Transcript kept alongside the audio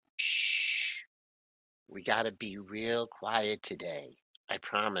We got to be real quiet today. I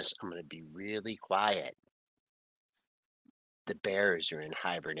promise I'm going to be really quiet. The bears are in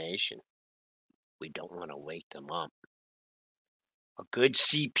hibernation. We don't want to wake them up. A good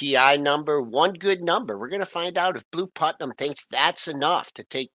CPI number, one good number. We're going to find out if Blue Putnam thinks that's enough to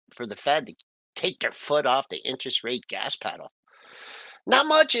take for the Fed to take their foot off the interest rate gas pedal. Not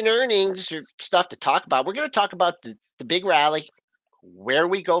much in earnings or stuff to talk about. We're going to talk about the big rally, where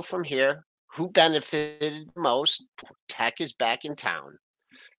we go from here, who benefited the most. Tech is back in town.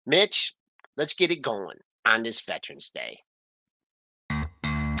 Mitch, let's get it going on this Veterans Day.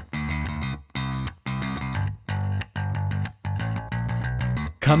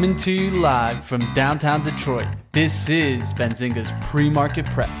 Coming to you live from downtown Detroit, this is Benzinga's Pre-Market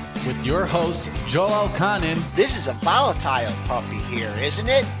Prep with your host, Joel Elconin. This is a volatile puppy here, isn't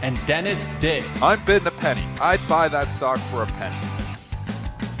it? And Dennis Dick. I'm bidding a penny. I'd buy that stock for a penny.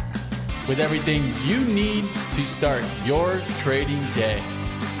 With everything you need to start your trading day.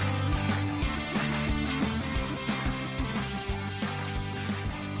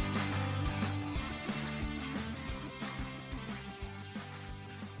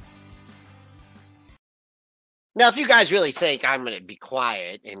 Now, if you guys really think I'm going to be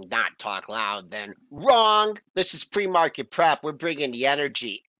quiet and not talk loud, then wrong. This is pre-market prep. We're bringing the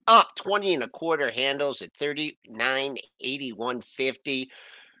energy up 20 and a quarter handles at 39.8150.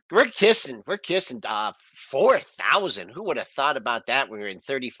 We're kissing 4,000. Who would have thought about that when we were in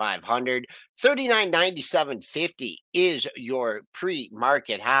 3,500? 39.9750 is your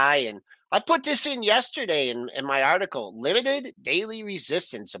pre-market high. And I put this in yesterday in my article, limited daily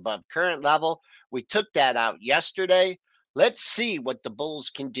resistance above current level. We took that out yesterday. Let's see what the Bulls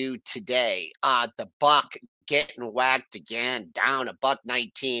can do today. The buck getting whacked again, down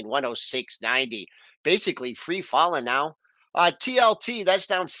 $1.19, 106.90. Basically free falling now. TLT, that's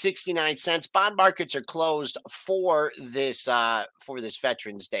down 69 cents. Bond markets are closed for this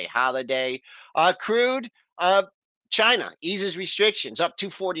Veterans Day holiday. Crude, China eases restrictions up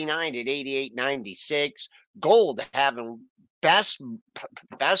 249 at 88.96. Gold having best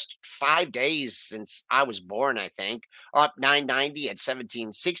 5 days since I was born, I think. Up 990 at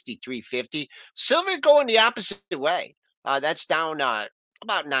 1763.50. Silver going the opposite way. That's down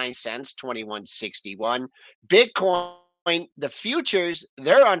about 9 cents, 21.61. Bitcoin, the futures,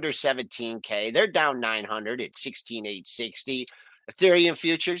 they're under 17K. They're down 900 at 16,860. Ethereum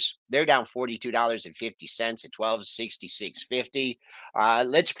futures, they're down $42.50 at 1266.50.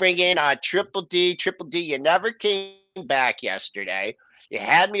 Let's bring in Triple D. Triple D, you never came back yesterday. You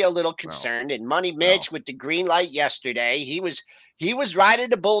had me a little concerned. And Money Mitch with the green light yesterday. He was riding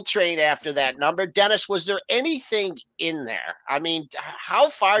the bull train after that number. Dennis, was there anything in there? I mean, how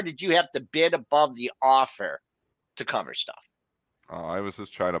far did you have to bid above the offer to cover stuff? I was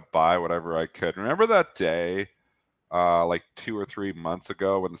just trying to buy whatever I could. Remember that day, like 2 or 3 months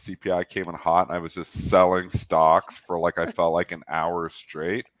ago when the CPI came in hot and I was just selling stocks for I felt like an hour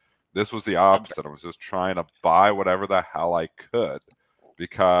straight? This was the opposite. I was just trying to buy whatever the hell I could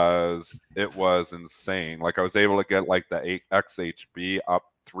because it was insane. I was able to get the XHB up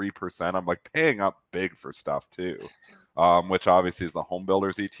 3%. I'm paying up big for stuff too, which obviously is the Home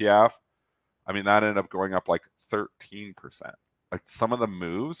Builders ETF. I mean, that ended up going up 13%. Some of the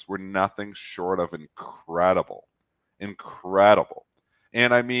moves were nothing short of incredible.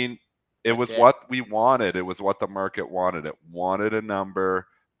 And I mean, it was what we wanted. It was what the market wanted. It wanted a number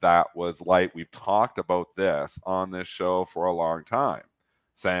that was light. We've talked about this on this show for a long time,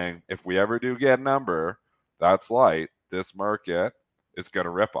 saying if we ever do get a number that's light, this market is going to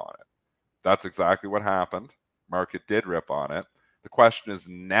rip on it. That's exactly what happened. Market did rip on it. The question is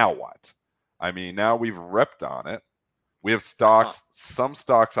now what? I mean, now we've ripped on it. We have stocks, some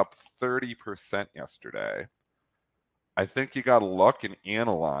stocks up 30% yesterday. I think you got to look and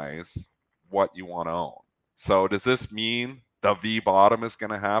analyze what you want to own. So does this mean the V bottom is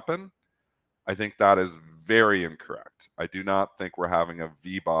going to happen? I think that is very incorrect. I do not think we're having a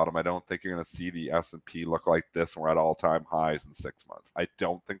V bottom. I don't think you're going to see the S&P look like this when we're at all-time highs in 6 months. I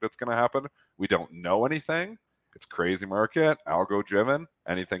don't think that's going to happen. We don't know anything. It's crazy market, algo-driven.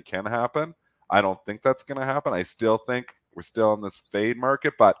 Anything can happen. I don't think that's going to happen. I still think we're still in this fade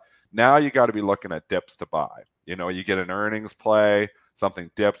market, but now you got to be looking at dips to buy. You get an earnings play,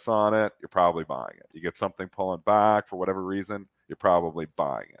 something dips on it, you're probably buying it. You get something pulling back for whatever reason, you're probably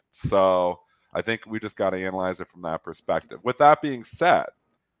buying it. So I think we just got to analyze it from that perspective. With that being said,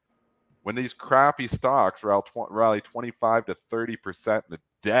 when these crappy stocks rally 25 to 30% in a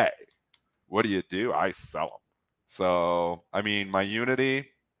day, what do? I sell them. So, I mean, my Unity,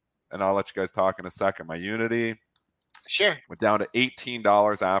 and I'll let you guys talk in a second. My Unity sure went down to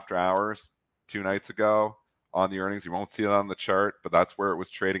 $18 after hours. 2 nights ago on the earnings. You won't see it on the chart, but that's where it was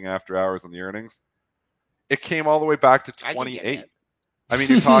trading after hours on the earnings. It came all the way back to 28. I mean,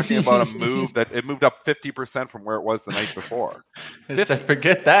 you're talking about a move that it moved up 50% from where it was the night before.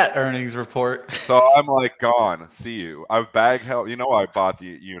 Forget that earnings report. So I'm like, gone. See you. I bag held. I bought the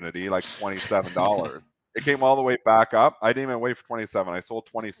Unity like $27. It came all the way back up. I didn't even wait for 27. I sold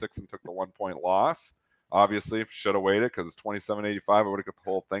 26 and took the 1 point loss. Obviously, should have waited because it's 27.85. I would have got the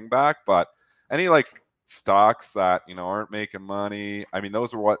whole thing back. But any stocks that aren't making money, I mean,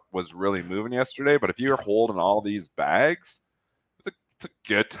 those are what was really moving yesterday. But if you're holding all these bags, it's a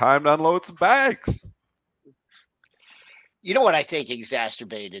good time to unload some bags. You know what I think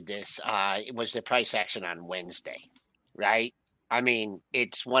exacerbated this? It was the price action on Wednesday, right? I mean,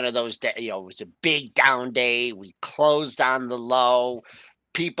 it's one of those days, it was a big down day. We closed on the low.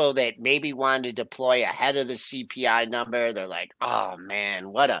 People that maybe wanted to deploy ahead of the CPI number, they're like, oh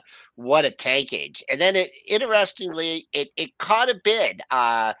man, what a tankage. And then interestingly, it caught a bid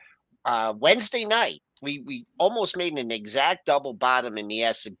Wednesday night. We almost made an exact double bottom in the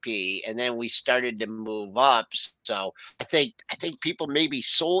S&P, and then we started to move up. So I think people maybe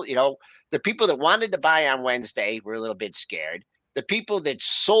sold, the people that wanted to buy on Wednesday were a little bit scared. The people that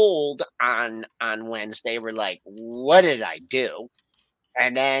sold on Wednesday were like, what did I do?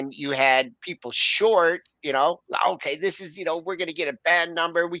 And then you had people short, okay, this is, we're going to get a bad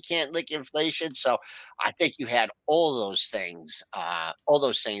number. We can't lick inflation. So I think you had all those things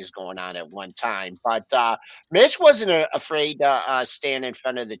going on at one time. But Mitch wasn't afraid to stand in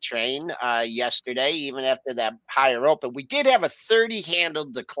front of the train yesterday, even after that higher open. We did have a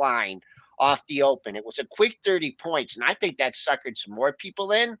 30-handle decline off the open. It was a quick 30 points, and I think that suckered some more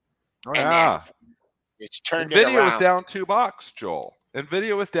people in. Oh, yeah. It's turned it around. NVIDIA was down $2, Joel.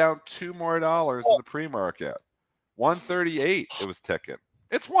 NVIDIA was down $2 more in the pre-market. 138 it was ticking.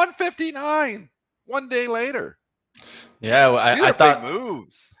 It's 159 1 day later. Yeah, I thought big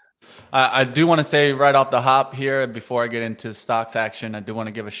moves. I do want to say right off the hop here, before I get into stocks action, I do want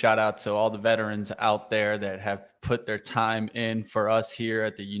to give a shout out to all the veterans out there that have put their time in for us here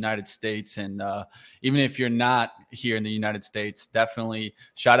at the United States. And even if you're not here in the United States, definitely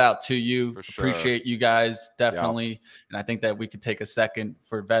shout out to you. For sure. Appreciate you guys, definitely. Yep. And I think that we could take a second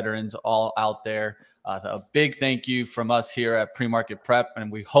for veterans all out there. A big thank you from us here at Pre-Market Prep,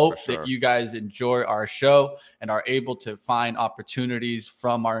 and we hope that you guys enjoy our show and are able to find opportunities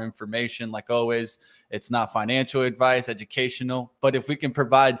from our information. Like always, it's not financial advice, educational, but if we can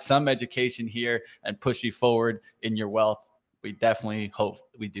provide some education here and push you forward in your wealth, we definitely hope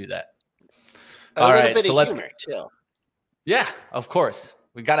we do that. A little bit of humor too. Yeah, of course.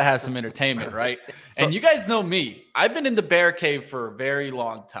 We got to have some entertainment, right? And you guys know me. I've been in the bear cave for a very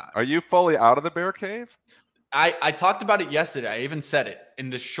long time. Are you fully out of the bear cave? I talked about it yesterday. I even said it. In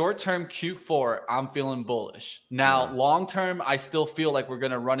the short term Q4, I'm feeling bullish. Now, long term, I still feel like we're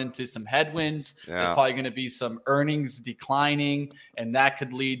going to run into some headwinds. Yeah. There's probably going to be some earnings declining, and that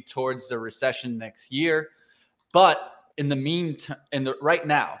could lead towards the recession next year. But in the meantime, right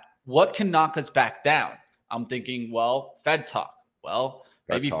now, what can knock us back down? I'm thinking, Fed talk.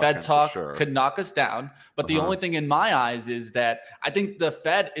 Maybe Fed talk could knock us down. But the only thing in my eyes is that I think the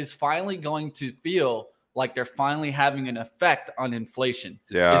Fed is finally going to feel like they're finally having an effect on inflation.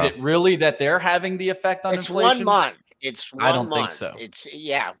 Yeah. Is it really that they're having the effect on inflation? It's 1 month. It's 1 month. I don't think so.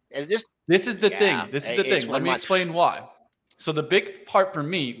 This is the thing. This is the thing. Let me explain why. So the big part for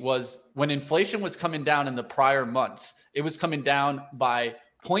me was when inflation was coming down in the prior months, it was coming down by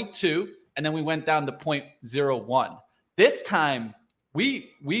 0.2, and then we went down to 0.01. This time,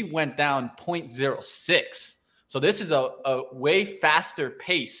 we went down 0.06. So this is a way faster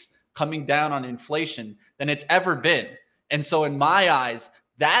pace coming down on inflation than it's ever been. And so in my eyes,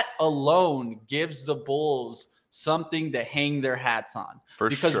 that alone gives the bulls something to hang their hats on.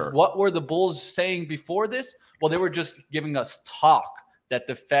 Because what were the bulls saying before this? Well, they were just giving us talk that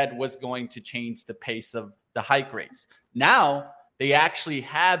the Fed was going to change the pace of the hike rates. Now they actually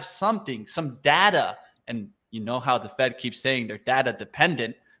have some data, and you know how the Fed keeps saying they're data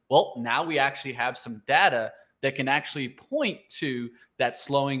dependent. Well, now we actually have some data that can actually point to that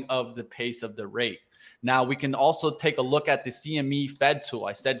slowing of the pace of the rate. Now we can also take a look at the CME Fed tool.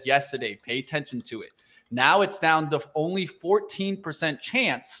 I said yesterday, pay attention to it. Now it's down to only 14%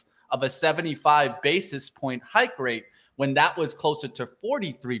 chance of a 75 basis point hike rate when that was closer to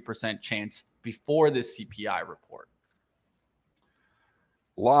 43% chance before the CPI report.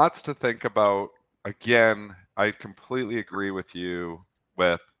 Lots to think about. Again, I completely agree with you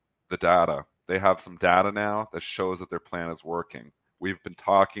with the data. They have some data now that shows that their plan is working. We've been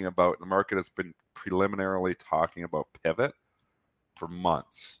talking about, the market has been preliminarily talking about pivot for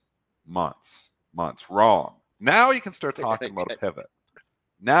months. months. Wrong. Now you can start talking about a pivot.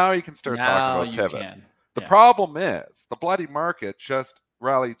 The problem is the bloody market just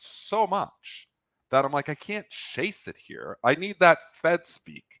rallied so much that I'm like, I can't chase it here. I need that Fed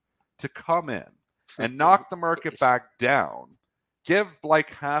speak to come in and knock the market back down, give like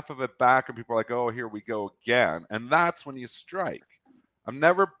half of it back, and people are like, oh, here we go again. And that's when you strike. I'm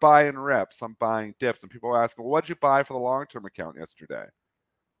never buying reps. I'm buying dips. And people are asking, well, what'd you buy for the long-term account yesterday?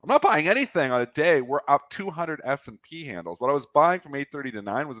 I'm not buying anything on a day. We're up 200 S&P handles. What I was buying from 8:30 to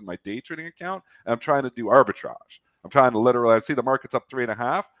 9 was in my day trading account, and I'm trying to do arbitrage. I'm trying to literally, I see the market's up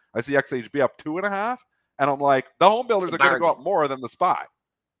 3.5. I see XHB up 2.5, and I'm like, the home builders are going to go up more than the SPY.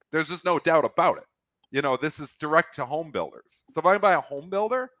 There's just no doubt about it. You know, this is direct to home builders. So if I buy a home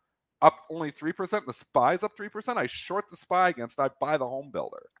builder up only 3%, the SPY's up 3%, I short the SPY against, I buy the home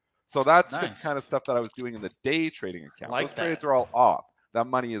builder. So that's the kind of stuff that I was doing in the day trading account. Those trades are all off. That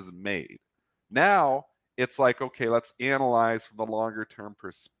money is made. Now it's like, okay, let's analyze from the longer term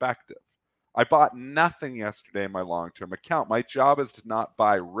perspective. I bought nothing yesterday in my long-term account. My job is to not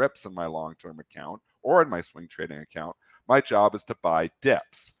buy rips in my long-term account or in my swing trading account. My job is to buy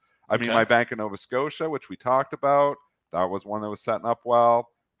dips. I mean, my Bank of Nova Scotia, which we talked about, that was one that was setting up well,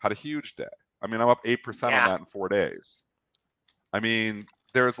 had a huge day. I mean, I'm up 8% on that in 4 days. I mean,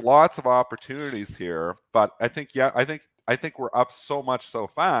 there's lots of opportunities here, but I think we're up so much so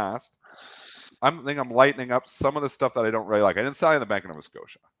fast. I think I'm lightening up some of the stuff that I don't really like. I didn't sell in the Bank of Nova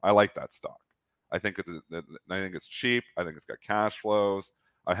Scotia. I like that stock. I think it's cheap. I think it's got cash flows.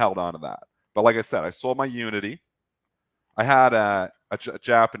 I held on to that. But like I said, I sold my Unity. I had a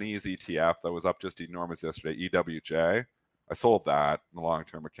Japanese ETF that was up just enormous yesterday, EWJ. I sold that in the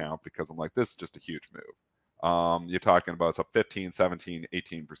long-term account because I'm like, this is just a huge move. You're talking about it's up 15, 17,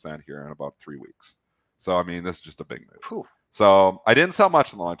 18% here in about 3 weeks. So, I mean, this is just a big move. Whew. So I didn't sell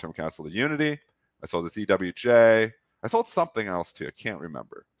much in the long-term account. I sold the Unity. I sold this EWJ. I sold something else too. I can't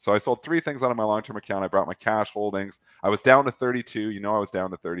remember. So I sold 3 things out of my long-term account. I brought my cash holdings. I was down to 32. You know, I was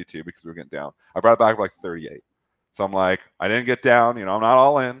down to 32 because we were getting down. I brought it back to like 38. So I'm like, I didn't get down. You know, I'm not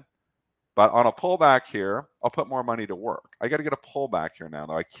all in. But on a pullback here, I'll put more money to work. I got to get a pullback here now,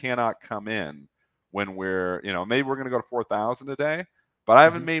 though. I cannot come in when we're, you know, maybe we're going to go to 4,000 a day. But I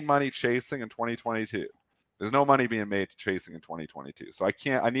haven't made money chasing in 2022. There's no money being made chasing in 2022. So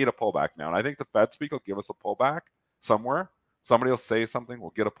I need a pullback now. And I think the Fed speak will give us a pullback somewhere. Somebody will say something.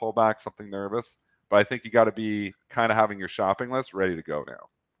 We'll get a pullback, something nervous. But I think you got to be kind of having your shopping list ready to go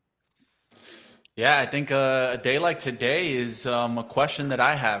now. Yeah, I think a day like today is a question that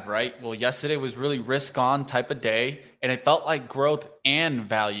I have, right? Well, yesterday was really risk-on type of day, and it felt like growth and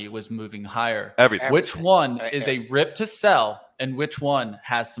value was moving higher. Everything. Which one is a rip to sell, and which one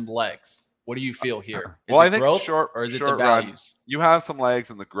has some legs? What do you feel here? Well, I think growth short or is it short the values? Run, you have some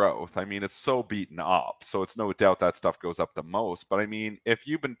legs in the growth. I mean, it's so beaten up, so it's no doubt that stuff goes up the most. But I mean, if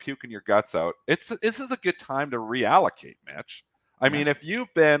you've been puking your guts out, this is a good time to reallocate, Mitch. I mean, if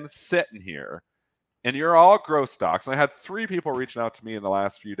you've been sitting here and you're all growth stocks, and I had 3 people reaching out to me in the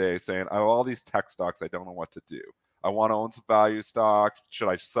last few days saying, I have all these tech stocks, I don't know what to do. I want to own some value stocks. Should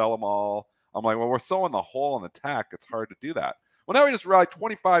I sell them all? I'm like, well, we're so in the hole in the tech, it's hard to do that. Well, now we just rallied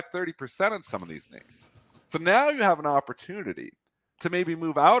 25, 30% on some of these names. So now you have an opportunity to maybe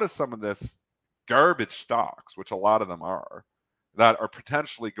move out of some of this garbage stocks, which a lot of them are, that are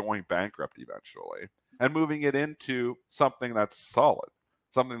potentially going bankrupt eventually, and moving it into something that's solid,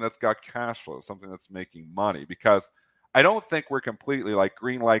 something that's got cash flow, something that's making money. Because I don't think we're completely like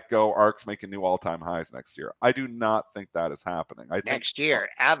green light go, ARK's making new all-time highs next year. I do not think that is happening. I think next year,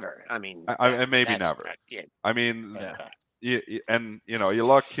 ever. I mean, maybe never. I mean, and you know, you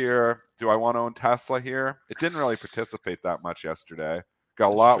look here. Do I want to own Tesla here? It didn't really participate that much yesterday. Got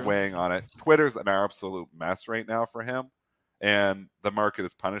a lot weighing on it. Twitter's an absolute mess right now for him, and the market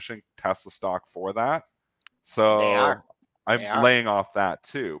is punishing Tesla stock for that. So I'm laying off that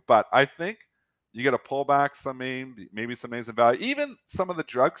too. But I think you get a pullback, maybe some names of value. Even some of the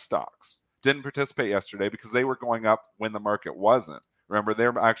drug stocks didn't participate yesterday because they were going up when the market wasn't. Remember,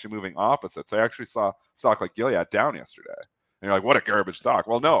 they're actually moving opposites. I actually saw a stock like Gilead down yesterday. And you're like, what a garbage stock.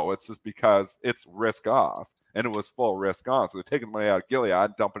 Well, no, it's just because it's risk off, and it was full risk on. So they're taking the money out of Gilead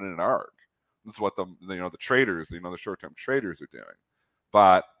and dumping it in ARK. This is what the traders, the short-term traders are doing.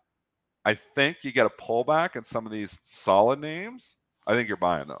 But I think you get a pullback in some of these solid names. I think you're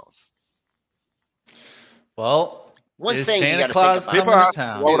buying those. Well, one is thing Santa you Claus coming to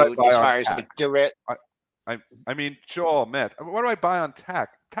town? As far as the direct, I mean, Joel, Mitt, what do I buy on tech?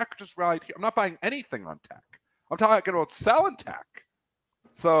 Tech just rallied here. I'm not buying anything on tech. I'm talking about selling tech.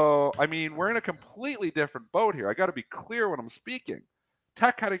 So, I mean, we're in a completely different boat here. I got to be clear when I'm speaking.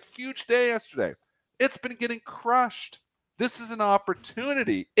 Tech had a huge day yesterday. It's been getting crushed. This is an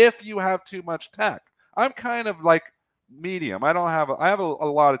opportunity if you have too much tech. I'm kind of like medium. I have a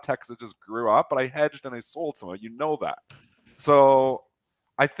lot of techs that just grew up, but I hedged and I sold some of it. You know that. So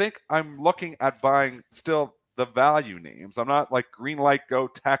I think I'm looking at buying still the value names. I'm not like Greenlight, Go,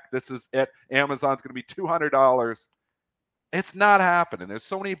 Tech. This is it. Amazon's going to be $200. It's not happening. There's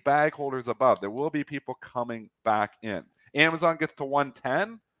so many bag holders above. There will be people coming back in. Amazon gets to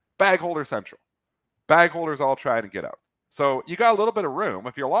 110, bag holder central. Bag holders all try to get out. So you got a little bit of room.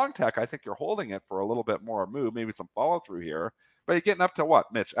 If you're long tech, I think you're holding it for a little bit more move, maybe some follow through here. But you're getting up to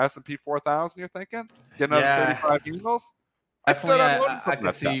what, Mitch? S&P 4,000, you're thinking? Getting up to 35 handles? I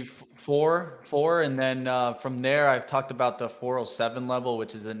could see four, and then from there, I've talked about the 407 level,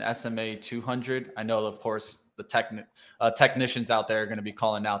 which is an SMA 200. I know, of course, the technicians out there are going to be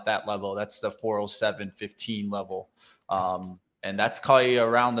calling out that level. That's the 407.15 level. And that's probably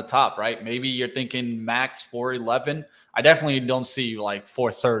around the top, right? Maybe you're thinking max 411. I definitely don't see like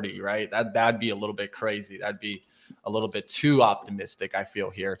 430, right? That'd be a little bit crazy. That'd be a little bit too optimistic, I feel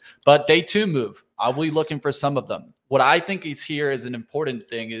here. But day two move, I'll be looking for some of them. What I think is here is an important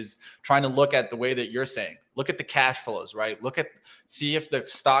thing is trying to look at the way that you're saying. Look at the cash flows, right? See if the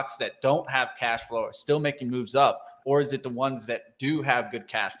stocks that don't have cash flow are still making moves up, or is it the ones that do have good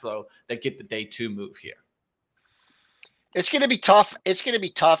cash flow that get the day two move here? It's going to be tough. It's going to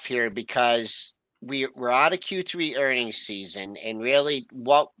be tough here because we're out of Q3 earnings season, and really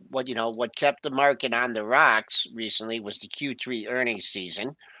what kept the market on the rocks recently was the Q3 earnings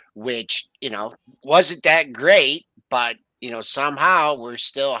season, which, wasn't that great, but somehow we're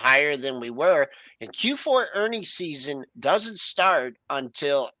still higher than we were. And Q4 earnings season doesn't start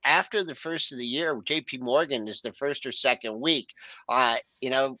until after the first of the year. JP Morgan is the first or second week.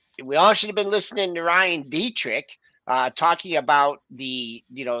 We all should have been listening to Ryan Dietrich talking about the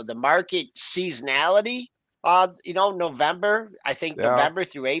market seasonality. November, I think November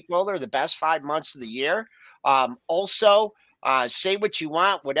through April are the best 5 months of the year. Also, say what you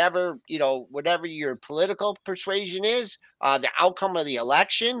want, whatever your political persuasion is, the outcome of the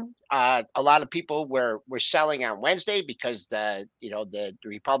election. A lot of people were selling on Wednesday because the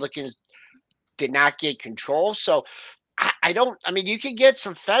Republicans did not get control. So you can get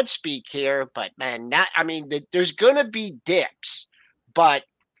some Fed speak here, but man, there's going to be dips, but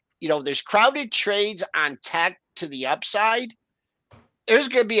there's crowded trades on tech to the upside. There's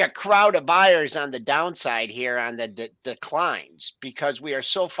going to be a crowd of buyers on the downside here on the declines because we are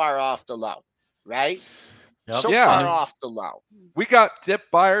so far off the low, right? Yep. Far off the low. We got dip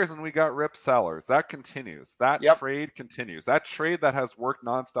buyers and we got rip sellers. That continues. That trade continues. That trade that has worked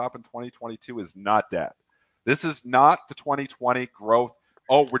nonstop in 2022 is not dead. This is not the 2020 growth.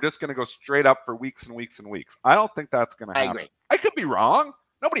 Oh, we're just going to go straight up for weeks and weeks and weeks. I don't think that's going to happen. I agree. I could be wrong.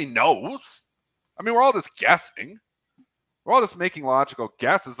 Nobody knows. We're all just guessing. We're all just making logical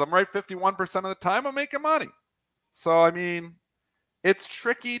guesses. I'm right 51% of the time. I'm making money. So, it's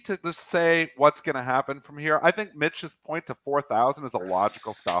tricky to just say what's going to happen from here. I think Mitch's point to 4,000 is a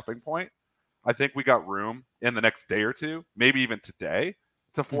logical stopping point. I think we got room in the next day or two, maybe even today,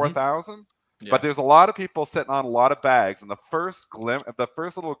 to 4,000. Mm-hmm. Yeah. But there's a lot of people sitting on a lot of bags, and the first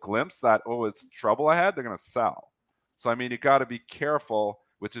little glimpse that, it's trouble ahead, they're going to sell. So, you got to be careful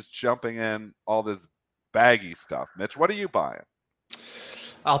with just jumping in all this baggy stuff. Mitch, what are you buying?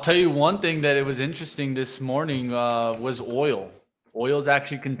 I'll tell you one thing that it was interesting this morning was oil. Oil is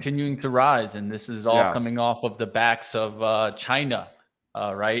actually continuing to rise, and this is all coming off of the backs of China.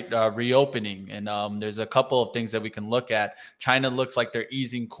 Reopening. And there's a couple of things that we can look at. China looks like they're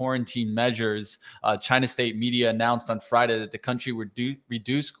easing quarantine measures. China state media announced on Friday that the country would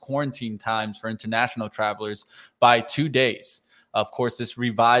reduce quarantine times for international travelers by 2 days. Of course, this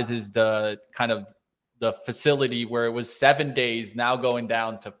revises the the facility where it was 7 days, now going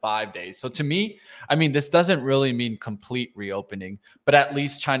down to 5 days. So to me, this doesn't really mean complete reopening, but at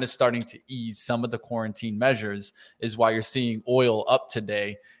least China's starting to ease some of the quarantine measures is why you're seeing oil up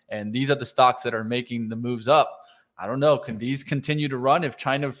today. And these are the stocks that are making the moves up. I don't know. Can these continue to run if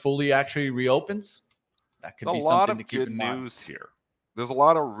China fully actually reopens? That could be something to keep in mind. A lot of good news here. There's a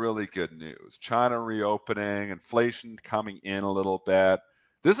lot of really good news. China reopening, inflation coming in a little bit.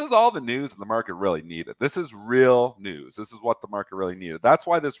 This is all the news that the market really needed. This is real news. This is what the market really needed. That's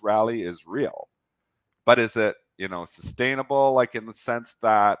why this rally is real. But is it, sustainable? Like in the sense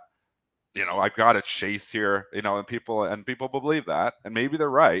that, I've got to chase here, and people believe that, and maybe they're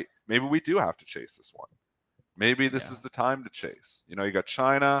right. Maybe we do have to chase this one. Maybe this is the time to chase. You got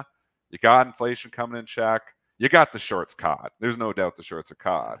China, you got inflation coming in check, you got the shorts caught. There's no doubt the shorts are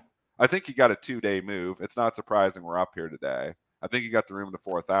caught. I think you got a 2-day move. It's not surprising we're up here today. I think you got the room to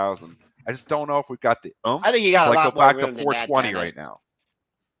 4,000. I just don't know if we've got the oomph. I think you got a lot go back more room to 420 right now.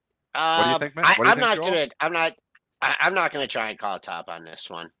 What do you think, man? I'm not gonna try and call a top on this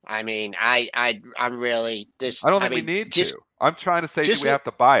one. I mean, I'm really this. I don't think we need to. I'm trying to say, do we have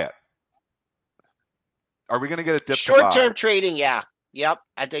to buy it? Are we going to get a dip? Short-term trading, yeah. Yep.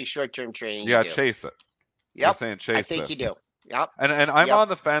 I think short-term trading. Yeah, chase it. Yep. You're saying chase. I think you do. Yep. And I'm on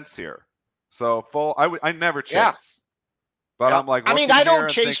the fence here. So I never chase. Yeah. But I'm like, I mean, I don't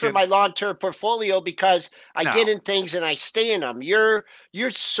chase for my long-term portfolio because I get in things and I stay in them. You're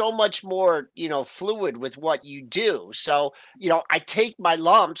so much more, fluid with what you do. So, I take my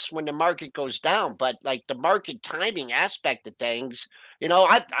lumps when the market goes down, but like the market timing aspect of things,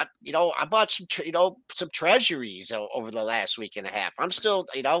 I bought some treasuries over the last week and a half. I'm still,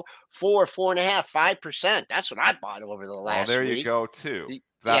 4.5%, 5%. That's what I bought over the last week. Well, there you go too.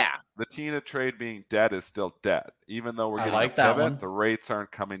 The TINA trade being dead is still dead. Even though we're getting a pivot, the rates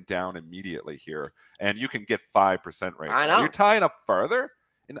aren't coming down immediately here. And you can get 5% right now. You're tying up further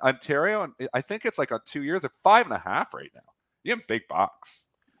in Ontario, and I think it's like on 2 years at 5.5 right now. You get big bucks.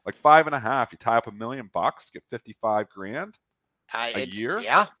 Like 5.5. You tie up $1 million, get 55 grand a year.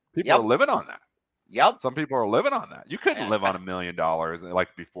 Yeah. People are living on that. Yep. Some people are living on that. You couldn't live on $1 million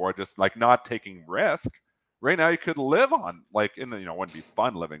like before, just like not taking risk. Right now, you could live on it wouldn't be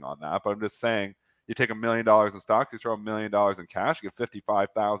fun living on that, but I'm just saying, you take $1 million in stocks, you throw $1 million in cash, you get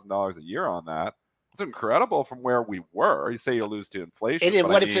 $55,000 a year on that. It's incredible from where we were. You say you lose to inflation. And then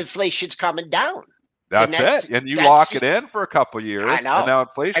what if inflation's coming down? That's it. And you lock it in for a couple of years. I know. And now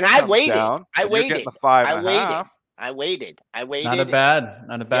inflation comes down. I waited. You're getting the 5.5. I waited. Not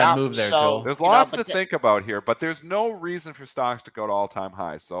a bad move there, Joel. There's lots to think about here, but there's no reason for stocks to go to all-time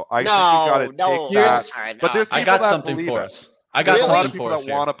highs. So I think you got to take that. But there's people that believe it. I got a lot of people that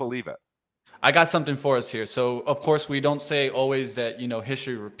want to believe it. I got something for us here. So, of course, we don't say always that,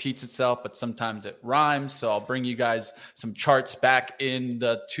 history repeats itself, but sometimes it rhymes. So I'll bring you guys some charts back in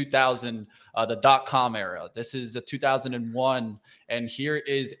the 2000, the .com era. This is the 2001, and here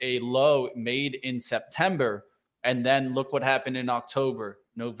is a low made in September. And then look what happened in October,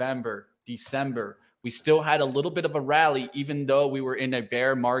 November, December. We still had a little bit of a rally, even though we were in a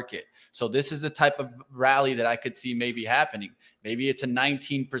bear market. So this is the type of rally that I could see maybe happening. Maybe it's a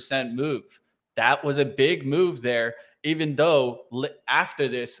 19% move. That was a big move there, even though after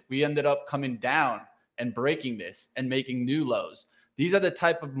this, we ended up coming down and breaking this and making new lows. These are the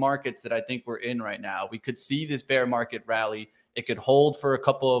type of markets that I think we're in right now. We could see this bear market rally. It could hold for a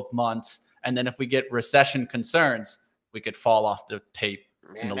couple of months. And then if we get recession concerns, we could fall off the tape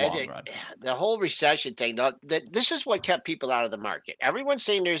in the long run. The whole recession thing, this is what kept people out of the market. Everyone's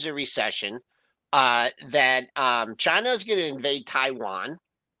saying there's a recession, that China is going to invade Taiwan,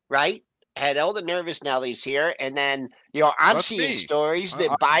 right? Had all the nervous Nellies here. And then, I'm seeing stories that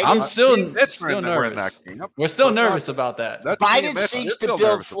Biden... I'm still nervous. We're still nervous about that. Biden seeks to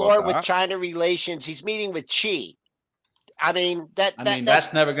build floor with China relations. He's meeting with Xi. I mean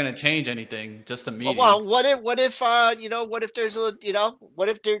that's never going to change anything. Just a meeting. Well, what if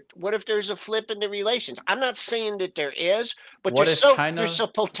there's a flip in the relations? I'm not saying that there is, but there's a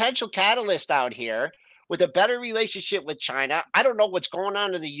potential catalyst out here with a better relationship with China. I don't know what's going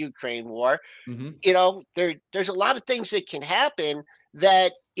on in the Ukraine war. Mm-hmm. There's a lot of things that can happen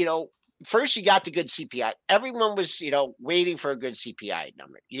that, first you got the good CPI. Everyone was, waiting for a good CPI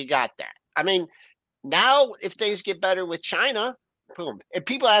number. You got that. I mean, now, if things get better with China, boom. If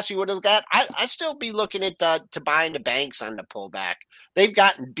people ask you what to look at, I still be looking at to buying the banks on the pullback. They've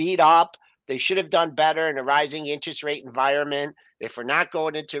gotten beat up. They should have done better in a rising interest rate environment. If we're not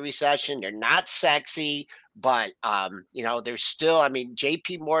going into recession, they're not sexy, but there's still. I mean,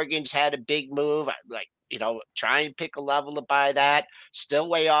 J.P. Morgan's had a big move. Try and pick a level to buy that. Still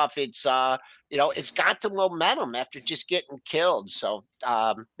way off its. It's got the momentum after just getting killed. So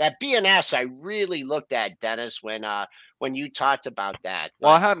that BNS, I really looked at, Dennis, when you talked about that.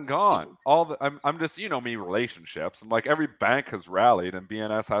 Well, I hadn't gone. I'm just, me, relationships. I'm like, every bank has rallied and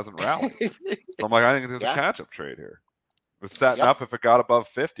BNS hasn't rallied. So I'm like, I think there's a catch-up trade here. We're setting up. If it got above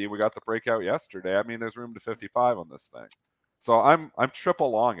 50, we got the breakout yesterday. I mean, there's room to 55 on this thing. So I'm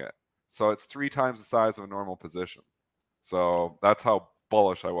triple long it. So it's 3 times the size of a normal position. So that's how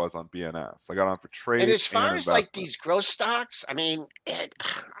bullish I was on BNS. I got on for trade. And as far as like these growth stocks, I mean,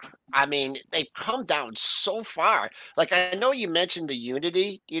 they've come down so far. Like I know you mentioned the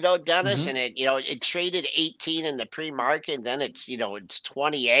Unity, Dennis, and it traded 18 in the pre-market, and then it's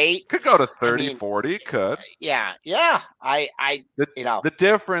 28. Could go to 30, 40. Could. Yeah. The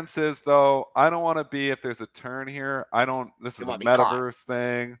difference is though, I don't want to be if there's a turn here. This is a metaverse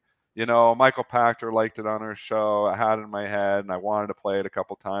thing. Michael Pachter liked it on our show. I had it in my head, and I wanted to play it a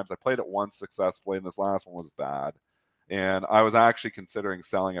couple times. I played it once successfully, and this last one was bad. And I was actually considering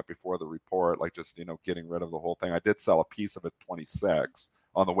selling it before the report, like just, getting rid of the whole thing. I did sell a piece of it 26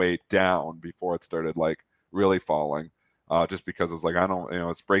 on the way down before it started, like, really falling. Just because it was like, I don't,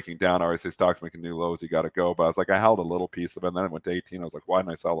 it's breaking down. I always say stocks making new lows, you got to go. But I was like, I held a little piece of it, and then it went to 18. I was like, why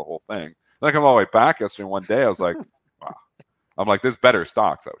didn't I sell the whole thing? Then I come all the way back yesterday, one day, I was like, wow. I'm like, there's better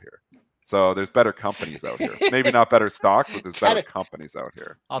stocks out here. So there's better companies out here. Maybe not better stocks, but there's better companies out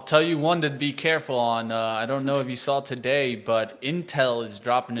here. I'll tell you one to be careful on. I don't know if you saw today, but Intel is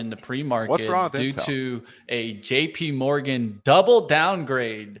dropping in the pre-market. What's wrong with due Intel? To a JP Morgan double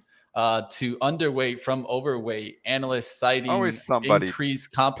downgrade to underweight from overweight. Analysts citing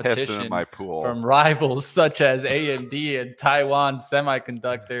increased competition from rivals such as AMD and Taiwan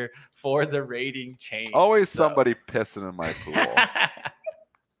Semiconductor for the rating change. Always somebody pissing in my pool.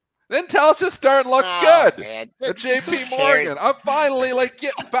 Intel's just starting to look good. Man. The JP Morgan. I'm finally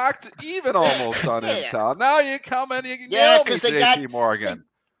getting back to even almost on Intel. Now you come in, you can yell me, JP Morgan.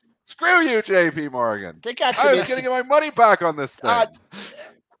 Screw you, JP Morgan. I was going to get my money back on this thing.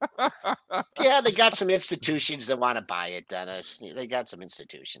 Yeah, they got some institutions that want to buy it, Dennis. They got some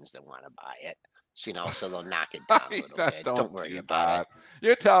institutions that want to buy it. So they'll knock it down a little bit. Don't worry about it.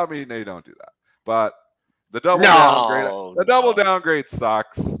 You're telling me they don't do that. But the double downgrade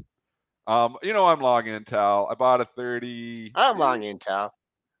sucks. I'm long Intel. I bought a 30. I'm long Intel.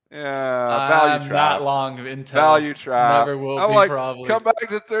 Yeah, value trap. Not long Intel. Value trap. Never will I'm be, like, probably. Come back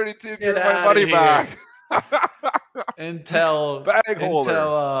to 32. Get my money back. Intel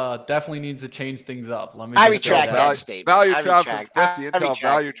definitely needs to change things up. I retract that statement. Value trap's 50. Intel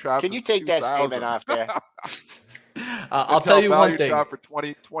value trap's Can you take that statement off there? I'll tell you one thing. Value trap for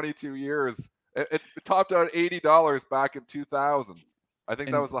 22 years. It topped out at $80 back in 2000. I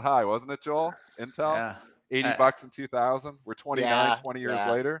think that was the high, wasn't it, Joel? Intel? Yeah. $80 in 2000. We're 20 years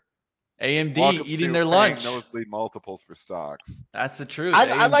later. AMD eating their lunch. Nosebleed multiples for stocks. That's the truth.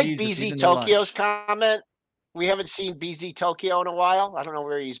 I like BZ Tokyo's comment. We haven't seen BZ Tokyo in a while. I don't know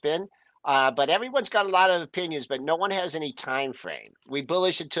where he's been. But everyone's got a lot of opinions, but no one has any time frame. We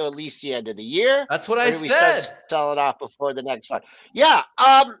bullish until at least the end of the year. That's what I said. We start selling off before the next one. Yeah.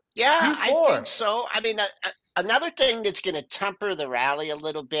 I think so. I mean, another thing that's going to temper the rally a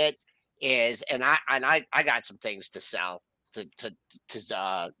little bit is, and I got some things to sell to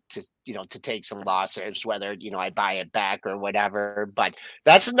take some losses, whether I buy it back or whatever. But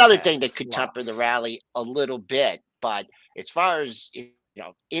that's another thing that could temper the rally a little bit. But as far as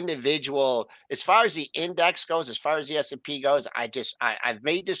individual, as far as the index goes, as far as the S&P goes, I've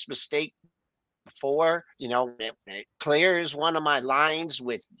made this mistake before. It clears one of my lines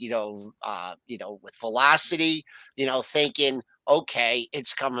with with velocity, thinking, okay,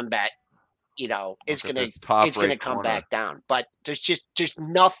 it's coming back. It's gonna come back down. But there's just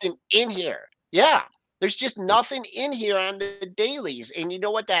nothing in here. Yeah, there's just nothing in here on the dailies. And you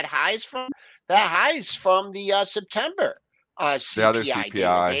know what that high's from? That high's from the September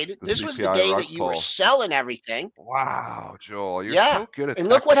CPI. This was the day that you were selling everything. Wow, Joel, you're so good at. And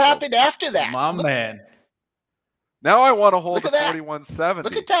look what happened after that. Man. Now I want to hold the 4170.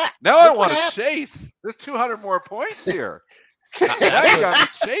 Look at that. Now I want to chase. There's 200 more points here. Now you got me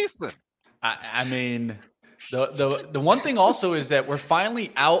chasing. I mean, the one thing also is that we're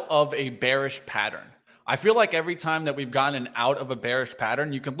finally out of a bearish pattern. I feel like every time that we've gotten out of a bearish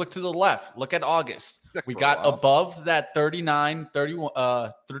pattern, you can look to the left. Look at August. We got above that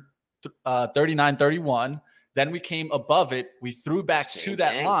 39.31. Then we came above it. We threw back to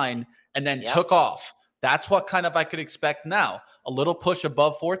that line and then took off. That's what kind of I could expect now. A little push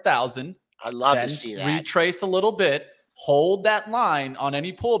above 4,000. I'd love to see that. Retrace a little bit, hold that line on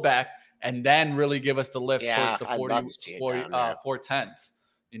any pullback, and then really give us the lift towards the 410s.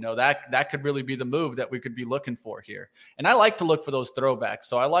 That could really be the move that we could be looking for here. And I like to look for those throwbacks.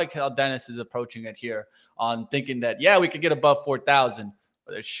 So I like how Dennis is approaching it here on thinking that, we could get above 4,000,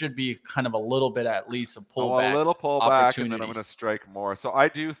 but there should be kind of a little bit, at least a pullback. A little pullback, and then I'm going to strike more. So I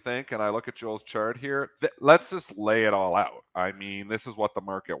do think, and I look at Joel's chart here, let's just lay it all out. I mean, this is what the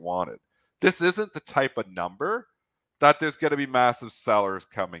market wanted. This isn't the type of number that there's going to be massive sellers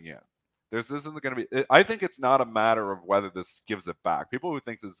coming in. This isn't going to be. I think it's not a matter of whether this gives it back. People who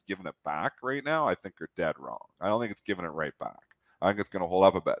think this is giving it back right now, I think are dead wrong. I don't think it's giving it right back. I think it's going to hold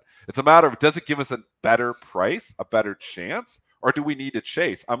up a bit. It's a matter of, does it give us a better price, a better chance, or do we need to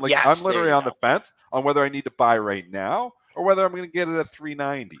chase? I'm literally on the fence on whether I need to buy right now or whether I'm going to get it at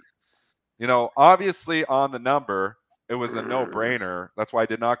 390. Obviously on the number, it was a no-brainer. That's why I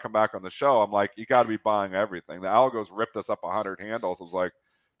did not come back on the show. I'm like, you got to be buying everything. The algos ripped us up 100 handles. I was like,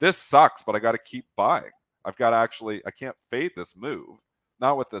 this sucks, but I got to keep buying. I can't fade this move.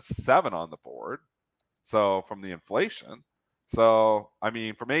 Not with the 7 on the board. So from the inflation. So, I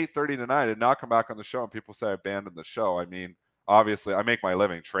mean, from 8:30 to 9, I did not come back on the show and people say I abandoned the show. I mean, obviously I make my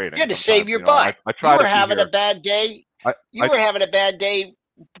living trading. You had to save your butt. I try you were having a bad day. You were having a bad day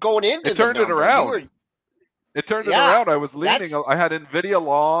going into it. Turned it around. It turned it around. I was leaning. I had NVIDIA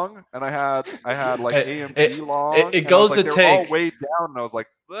long, and I had like AMD long. It goes to take all way down, and I was like,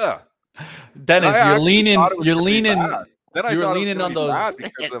 ugh. Dennis, you're leaning. You're leaning. Then I you're leaning on those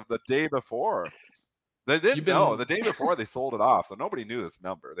because of the day before. They didn't know. The day before they sold it off, so nobody knew this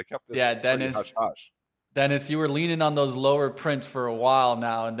number. They kept this. Yeah, Dennis. Hush. Dennis, you were leaning on those lower prints for a while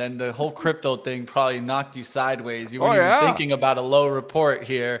now, and then the whole crypto thing probably knocked you sideways. You weren't even thinking about a low report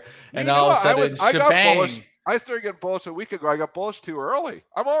here, and all of a sudden, shebang. I started getting bullish a week ago. I got bullish too early.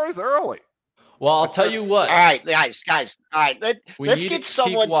 I'm always early. Well, I'll tell you what. All right, guys. All right, let's get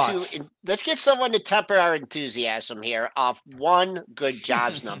someone to temper our enthusiasm here off one good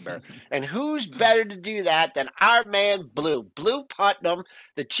jobs number. And who's better to do that than our man Blue Putnam,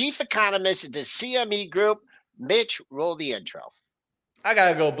 the chief economist at the CME Group. Mitch, roll the intro. I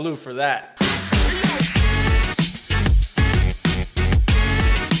gotta go Blue for that.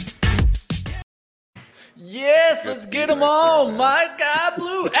 Yes, let's get them on. My guy,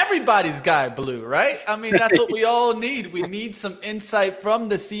 Blue. Everybody's guy, Blue, right? I mean, that's what we all need. We need some insight from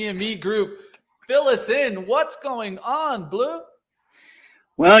the CME Group. Fill us in. What's going on, Blue?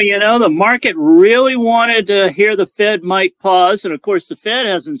 Well, the market really wanted to hear the Fed might pause. And, of course, the Fed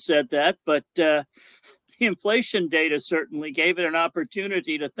hasn't said that. But the inflation data certainly gave it an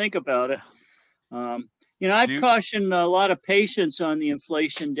opportunity to think about it. I've cautioned a lot of patience on the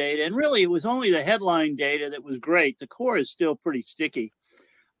inflation data, and really it was only the headline data that was great. The core is still pretty sticky.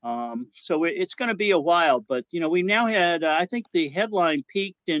 So it's going to be a while, but, we now had, I think the headline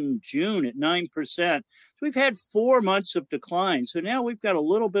peaked in June at 9%. So we've had 4 months of decline. So now we've got a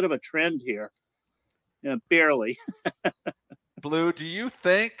little bit of a trend here, barely. Blue, do you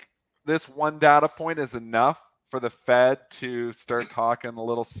think this one data point is enough for the Fed to start talking a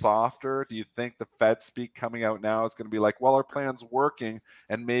little softer? Do you think the Fed speak coming out now is going to be like, well, our plan's working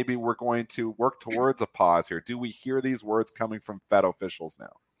and maybe we're going to work towards a pause here? Do we hear these words coming from Fed officials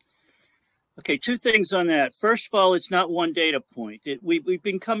now? Okay, 2 things on that. First of all, it's not one data point. We've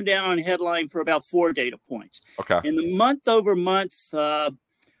been coming down on headline for about 4 data points. Okay. And the month-over-month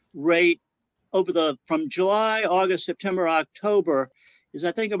rate from July, August, September, October is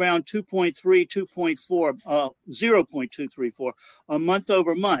I think around 2.3, 2.4, 0.234 a month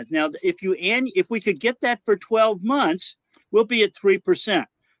over month. Now, if we could get that for 12 months, we'll be at 3%.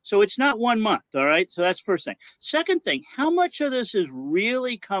 So it's not 1 month, all right? So that's first thing. Second thing, how much of this is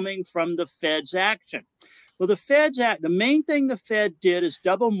really coming from the Fed's action? Well, the main thing the Fed did is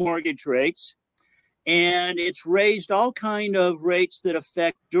double mortgage rates, and it's raised all kind of rates that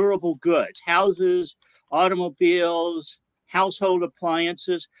affect durable goods, houses, automobiles, household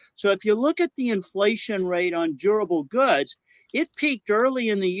appliances. So if you look at the inflation rate on durable goods, it peaked early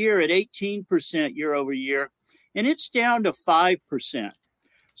in the year at 18% year over year, and it's down to 5%.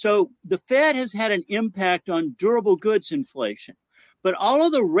 So the Fed has had an impact on durable goods inflation, but all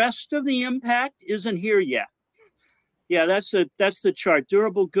of the rest of the impact isn't here yet. Yeah, that's the chart.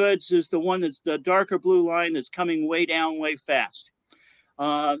 Durable goods is the one that's the darker blue line that's coming way down, way fast.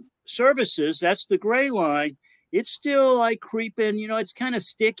 Services, that's the gray line. It's still like creeping, it's kind of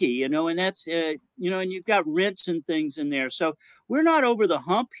sticky, and that's, and you've got rents and things in there. So we're not over the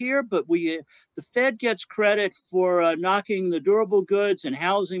hump here, but the Fed gets credit for knocking the durable goods and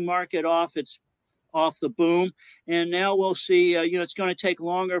housing market off the boom. And now we'll see, it's going to take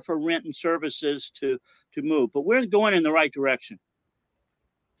longer for rent and services to move, but we're going in the right direction.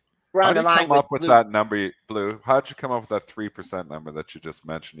 How did you come up with that number, Blue? How did you come up with that 3% number that you just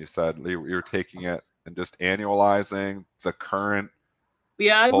mentioned? You said you're taking it and just annualizing the current.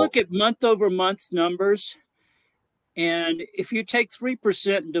 Yeah, I look at month over month numbers. And if you take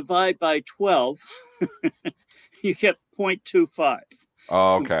 3% and divide by 12, you get 0.25.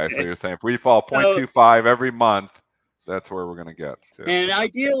 Oh, okay. So you're saying if we fall 0.25 every month, that's where we're going to get to. And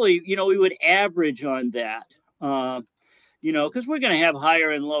ideally, we would average on that, because we're going to have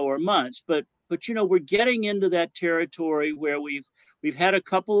higher and lower months. But we're getting into that territory where we've had a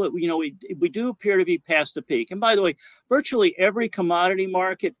couple of, we do appear to be past the peak. And by the way, virtually every commodity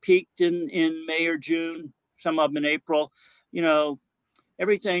market peaked in May or June, some of them in April.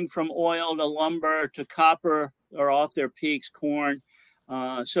 Everything from oil to lumber to copper are off their peaks, corn.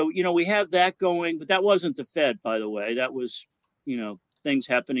 So we have that going, but that wasn't the Fed, by the way. That was, things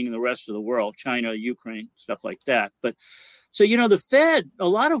happening in the rest of the world, China, Ukraine, stuff like that. But so, the Fed, a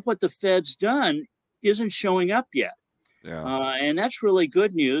lot of what the Fed's done isn't showing up yet. Yeah. And that's really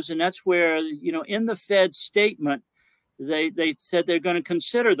good news. And that's where, in the Fed statement, they said they're going to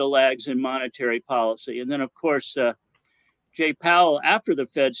consider the lags in monetary policy. And then, of course, Jay Powell, after the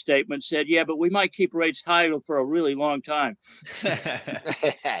Fed statement, said, yeah, but we might keep rates high for a really long time.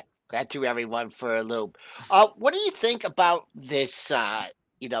 That threw everyone for a loop. What do you think about this, the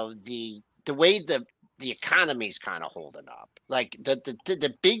way the economy's kind of holding up? Like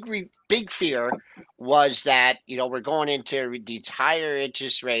the big fear was that, we're going into these higher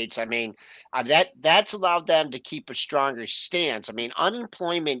interest rates. I mean, that's allowed them to keep a stronger stance. I mean,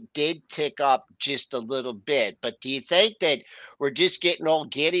 unemployment did tick up just a little bit, but do you think that we're just getting all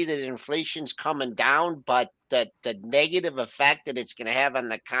giddy that inflation's coming down, but that the negative effect that it's going to have on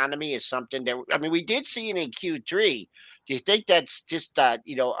the economy is something that, I mean, we did see it in Q3. Do you think that's just, a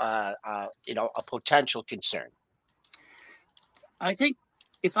potential concern? I think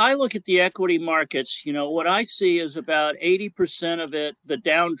if I look at the equity markets, what I see is about 80% of it, the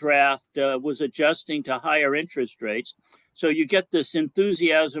downdraft was adjusting to higher interest rates. So you get this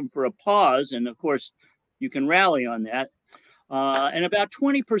enthusiasm for a pause. And of course, you can rally on that. And about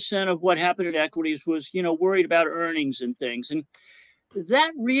 20% of what happened in equities was, worried about earnings and things. And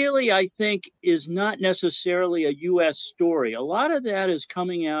that really, I think, is not necessarily a U.S. story. A lot of that is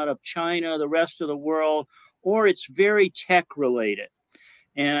coming out of China, the rest of the world, or it's very tech related.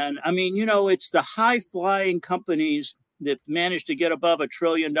 And I mean, it's the high flying companies that managed to get above $1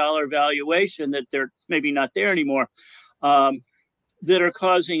 trillion valuation that they're maybe not there anymore. That are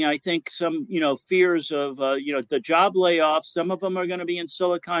causing, I think, some, fears of, the job layoffs. Some of them are going to be in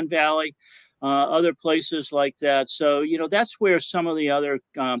Silicon Valley, other places like that. So, that's where some of the other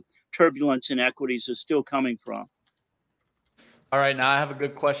turbulence in equities is still coming from. All right, now I have a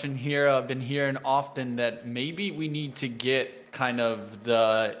good question here. I've been hearing often that maybe we need to get kind of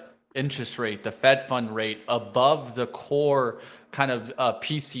the interest rate, the Fed fund rate above the core kind of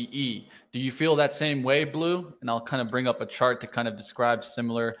PCE. Do you feel that same way, Blue? And I'll kind of bring up a chart to kind of describe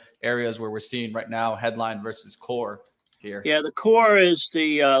similar areas where we're seeing right now headline versus core here. Yeah, the core is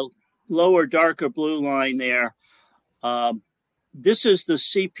the lower, darker blue line there. This is the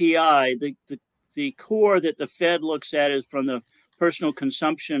CPI. The core that the Fed looks at is from the personal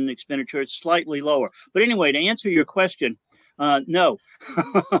consumption expenditure. It's slightly lower. But anyway, to answer your question, no.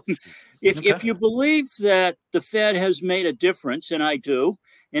 If you believe that the Fed has made a difference, and I do,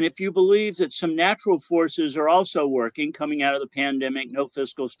 and if you believe that some natural forces are also working, coming out of the pandemic, no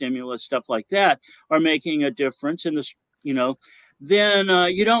fiscal stimulus, stuff like that, are making a difference in this,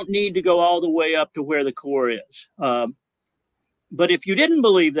 then you don't need to go all the way up to where the core is. But if you didn't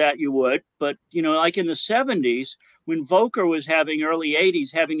believe that, you would. But, like in the 70s, when Volcker was early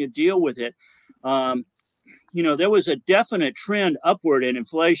 80s, having to deal with it, there was a definite trend upward in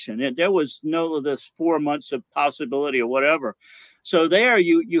inflation. And there was no of this 4 months of possibility or whatever. So there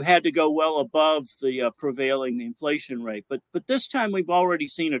you had to go well above the prevailing inflation rate. But this time we've already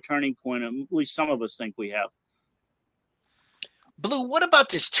seen a turning point, at least some of us think we have. Blue, what about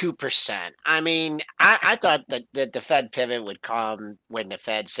this 2%? I mean, I thought that the Fed pivot would come when the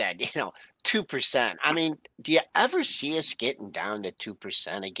Fed said, 2%. I mean, do you ever see us getting down to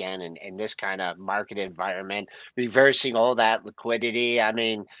 2% again in this kind of market environment, reversing all that liquidity? I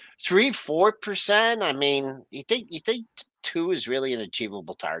mean, 3-4%. I mean, you think 2 is really an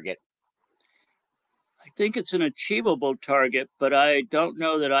achievable target? I think it's an achievable target, but I don't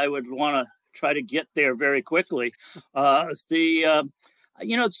know that I would want to try to get there very quickly. For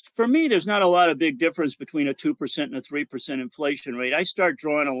me, there's not a lot of big difference between a 2% and a 3% inflation rate. I start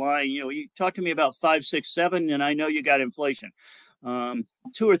drawing a line. You talk to me about 5, 6, 7, and I know you got inflation. 2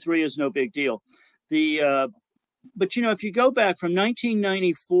 or 3 is no big deal. But if you go back from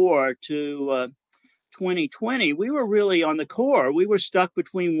 1994 to 2020, we were really on the core. We were stuck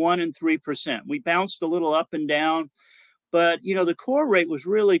between 1 and 3%. We bounced a little up and down. But, the core rate was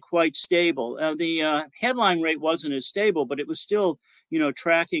really quite stable. The headline rate wasn't as stable, but it was still,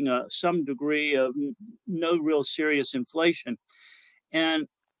 tracking some degree of no real serious inflation. And,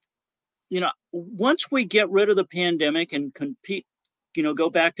 once we get rid of the pandemic and compete, go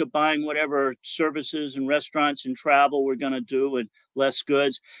back to buying whatever services and restaurants and travel we're going to do and less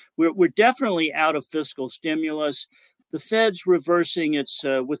goods, we're definitely out of fiscal stimulus. The Fed's reversing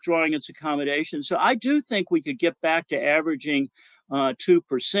withdrawing its accommodation. So I do think we could get back to averaging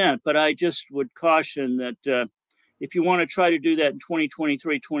 2%, but I just would caution that if you want to try to do that in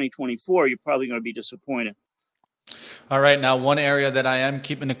 2023, 2024, you're probably going to be disappointed. All right. Now, one area that I am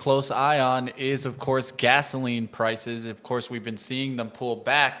keeping a close eye on is, of course, gasoline prices. Of course, we've been seeing them pull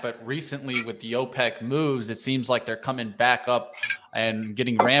back, but recently with the OPEC moves, it seems like they're coming back up and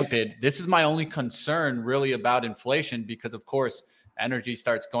getting rampant. This is my only concern really about inflation because, of course, energy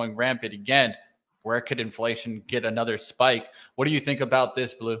starts going rampant again. Where could inflation get another spike? What do you think about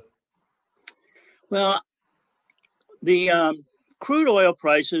this, Blue? Well, the crude oil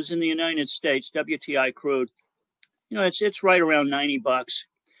prices in the United States, WTI crude, it's right around $90.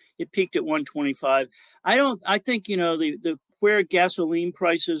 It peaked at 125. I think, the where gasoline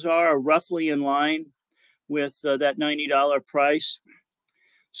prices are roughly in line with that $90 price.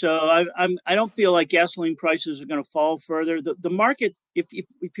 So I don't feel like gasoline prices are going to fall further. The market, if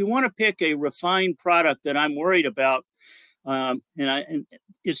you want to pick a refined product that I'm worried about, and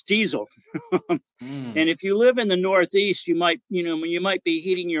it's diesel. And if you live in the Northeast, you might be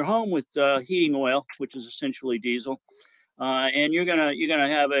heating your home with heating oil, which is essentially diesel, and you're gonna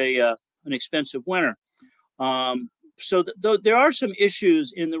have an expensive winter. So there are some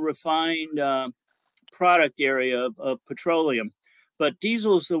issues in the refined product area of petroleum, but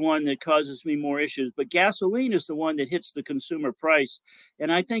diesel is the one that causes me more issues. But gasoline is the one that hits the consumer price,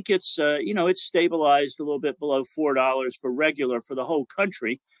 and I think it's it's stabilized a little bit below $4 for regular for the whole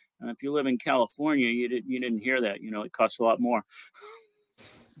country. If you live in California, you didn't hear that. It costs a lot more.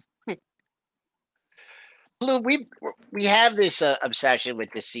 Blue, we have this obsession with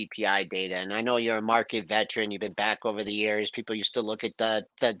the CPI data, and I know you're a market veteran. You've been back over the years. People used to look at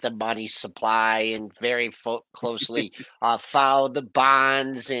the money supply and very closely follow the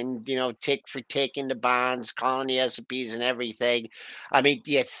bonds and tick for tick into bonds, calling the S&Ps and everything. I mean,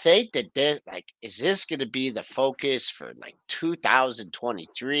 do you think that is this going to be the focus for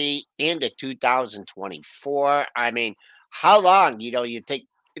 2023 into 2024? I mean, how long you think?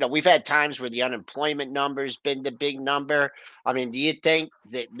 We've had times where the unemployment number's been the big number. I mean, do you think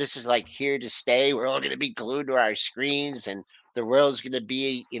that this is here to stay? We're all going to be glued to our screens and the world's going to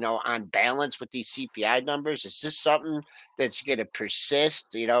be, on balance with these CPI numbers? Is this something that's going to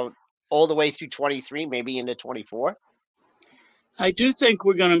persist, all the way through 23, maybe into 24? I do think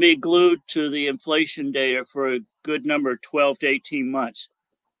we're going to be glued to the inflation data for a good number, 12 to 18 months.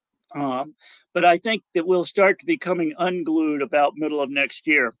 But I think that we'll start to becoming unglued about middle of next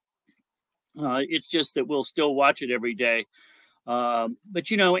year. It's just that we'll still watch it every day. But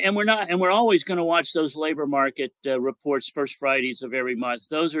and we're always going to watch those labor market reports first Fridays of every month.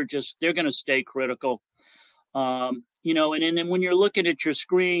 Those are they're going to stay critical. And then when you're looking at your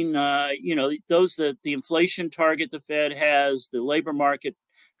screen, those the inflation target the Fed has, the labor market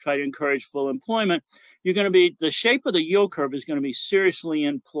try to encourage full employment. The shape of the yield curve is going to be seriously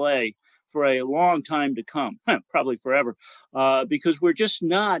in play for a long time to come, probably forever, because we're just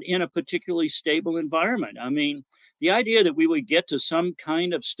not in a particularly stable environment. I mean, the idea that we would get to some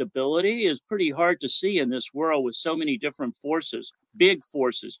kind of stability is pretty hard to see in this world with so many different forces, big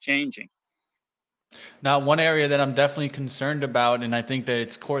forces changing. Now, one area that I'm definitely concerned about, and I think that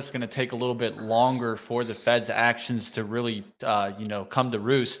it's, of course, going to take a little bit longer for the Fed's actions to really, come to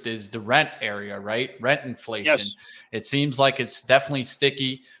roost, is the rent area, right? Rent inflation. Yes. It seems like it's definitely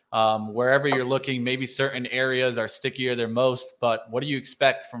sticky. Wherever you're looking, maybe certain areas are stickier than most. But what do you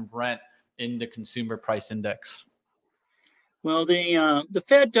expect from rent in the consumer price index? Well, the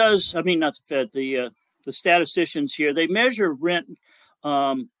Fed does. I mean, not the Fed. The statisticians here, they measure rent.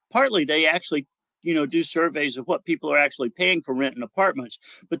 Partly, they actually do surveys of what people are actually paying for rent in apartments.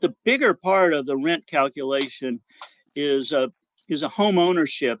 But the bigger part of the rent calculation is a home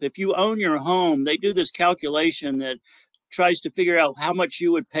ownership. If you own your home, they do this calculation that tries to figure out how much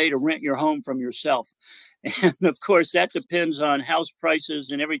you would pay to rent your home from yourself. And of course, that depends on house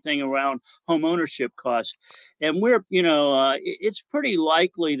prices and everything around home ownership costs. And it's pretty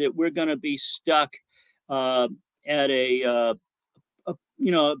likely that we're going to be stuck at a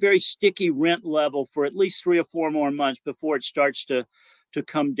very sticky rent level for at least 3 or 4 more months before it starts to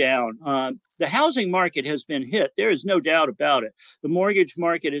come down. The housing market has been hit. There is no doubt about it. The mortgage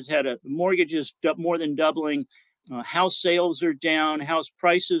market has had mortgages more than doubling. House sales are down. House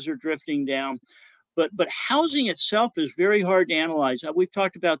prices are drifting down. But housing itself is very hard to analyze. We've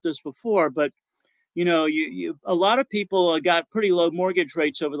talked about this before, but a lot of people got pretty low mortgage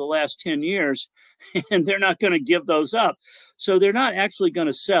rates over the last 10 years, and they're not going to give those up. So they're not actually going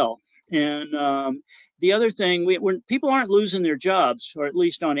to sell. And the other thing, when people aren't losing their jobs, or at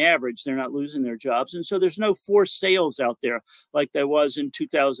least on average, they're not losing their jobs. And so there's no forced sales out there like there was in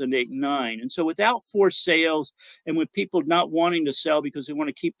 2008 and 2009. And so without forced sales and with people not wanting to sell because they want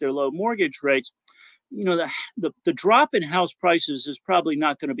to keep their low mortgage rates, the drop in house prices is probably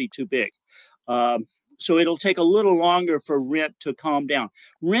not going to be too big. So it'll take a little longer for rent to calm down.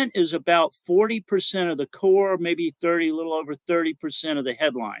 Rent is about 40% of the core, maybe a little over 30% of the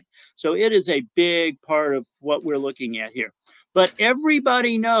headline. So it is a big part of what we're looking at here. But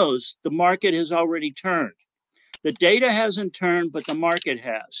everybody knows the market has already turned. The data hasn't turned, but the market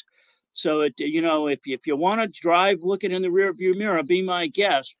has. So, if you want to drive looking in the rearview mirror, be my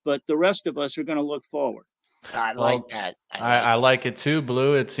guest, but the rest of us are going to look forward. I like that. I like it too,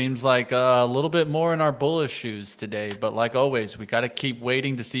 Blue. It seems like a little bit more in our bullish shoes today, but like always, we got to keep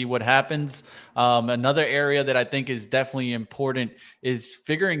waiting to see what happens. Another area that I think is definitely important is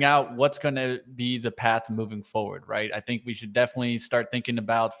figuring out what's going to be the path moving forward, right? I think we should definitely start thinking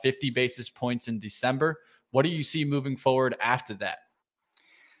about 50 basis points in December. What do you see moving forward after that?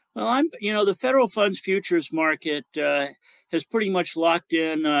 Well, the federal funds futures market has pretty much locked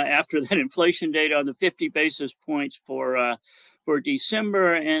in after that inflation data on the 50 basis points for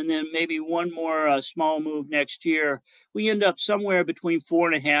December, and then maybe one more small move next year. We end up somewhere between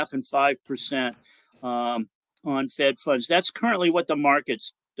 4.5% and 5% on Fed funds. That's currently what the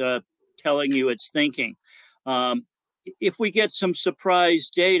market's telling you it's thinking. If we get some surprise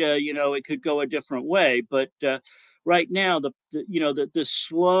data, it could go a different way, but right now, the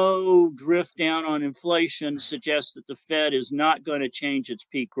slow drift down on inflation suggests that the Fed is not going to change its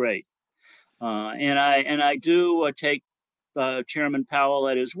peak rate, and I do take Chairman Powell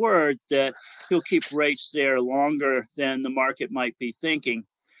at his word that he'll keep rates there longer than the market might be thinking,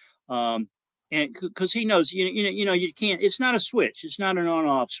 and because he knows you can't. It's not a switch. It's not an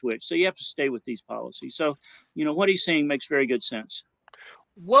on-off switch. So you have to stay with these policies. So what he's saying makes very good sense.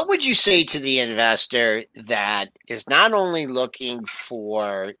 What would you say to the investor that is not only looking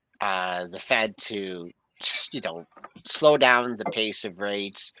for the Fed to, slow down the pace of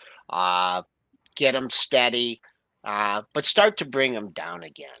rates, get them steady, but start to bring them down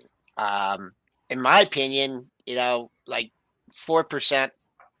again? In my opinion, like 4%,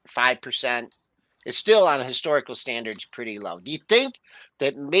 5% is still on historical standards pretty low. Do you think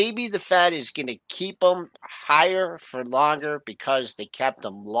that maybe the Fed is going to keep them higher for longer because they kept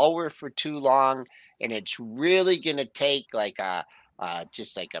them lower for too long, and it's really going to take like a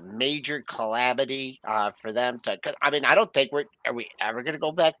major calamity for them to? I don't think are we ever going to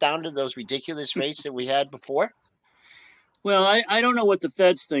go back down to those ridiculous rates that we had before? Well, I don't know what the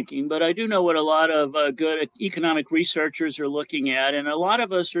Fed's thinking, but I do know what a lot of good economic researchers are looking at. And a lot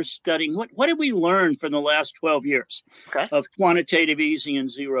of us are studying what did we learn from the last 12 years of quantitative easing and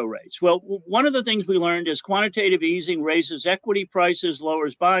zero rates? Well, one of the things we learned is quantitative easing raises equity prices,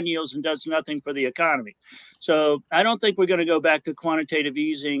 lowers bond yields, and does nothing for the economy. So I don't think we're going to go back to quantitative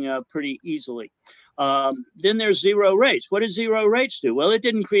easing pretty easily. Then there's zero rates. What did zero rates do? Well, it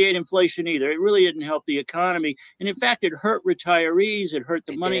didn't create inflation either. It really didn't help the economy. And in fact, it hurt retirees. It hurt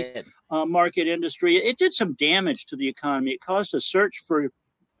the money market industry. It did some damage to the economy. It caused a search for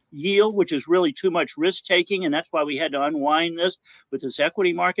yield, which is really too much risk taking. And that's why we had to unwind this with this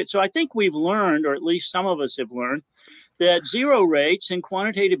equity market. So I think we've learned, or at least some of us have learned, that zero rates and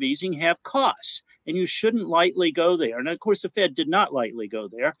quantitative easing have costs. And you shouldn't lightly go there. And of course, the Fed did not lightly go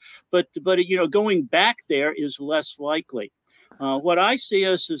there, but going back there is less likely. What I see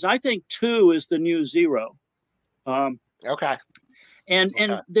is I think 2 is the new 0. Okay. And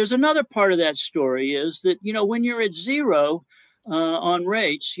there's another part of that story is that when you're at 0 on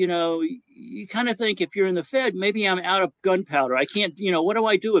rates, you kind of think if you're in the Fed, maybe I'm out of gunpowder. I can't. What do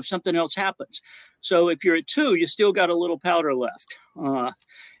I do if something else happens? So if you're at 2, you still got a little powder left.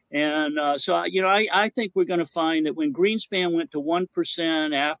 So I think we're going to find that when Greenspan went to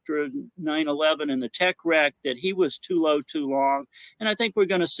 1% after 9/11 and the tech wreck, that he was too low, too long. And I think we're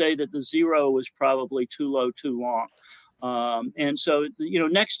going to say that the 0 was probably too low, too long. And so,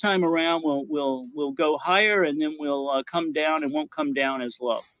 next time around, we'll go higher, and then we'll come down and won't come down as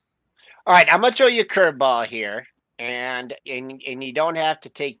low. All right, I'm going to throw you a curveball here, and you don't have to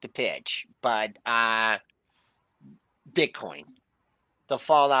take the pitch, but Bitcoin. The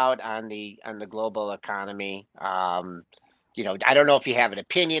fallout on the global economy. I don't know if you have an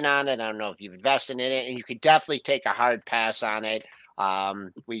opinion on it. I don't know if you've invested in it, and you could definitely take a hard pass on it.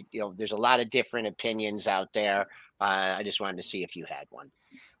 There's a lot of different opinions out there. I just wanted to see if you had one.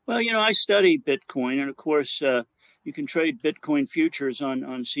 Well, I study Bitcoin, and of course, you can trade Bitcoin futures on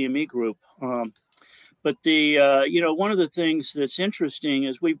CME Group. But one of the things that's interesting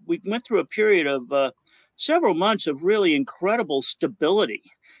is we went through a period of several months of really incredible stability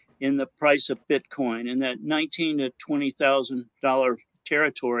in the price of Bitcoin in that $19,000 to $20,000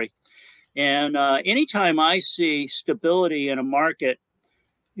 territory. And anytime I see stability in a market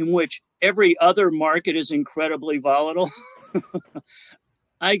in which every other market is incredibly volatile,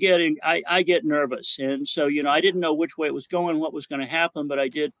 I get nervous. And so, I didn't know which way it was going, what was going to happen, but I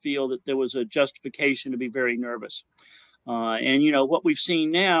did feel that there was a justification to be very nervous. And what we've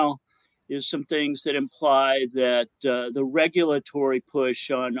seen now is some things that imply that the regulatory push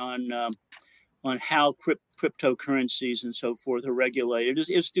on how cryptocurrencies and so forth are regulated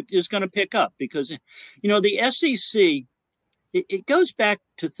is going to pick up, because the SEC, it goes back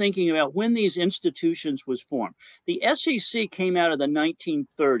to thinking about when these institutions was formed. The SEC came out of the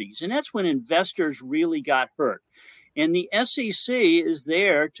 1930s, and that's when investors really got hurt. And the SEC is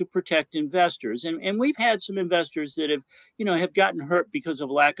there to protect investors. And we've had some investors that have gotten hurt because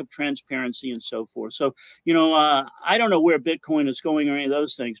of lack of transparency and so forth. So, I don't know where Bitcoin is going or any of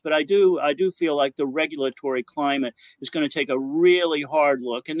those things, but I do feel like the regulatory climate is going to take a really hard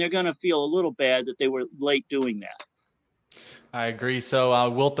look, and they're going to feel a little bad that they were late doing that. I agree. So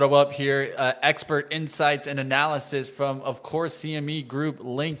we'll throw up here expert insights and analysis from, of course, CME Group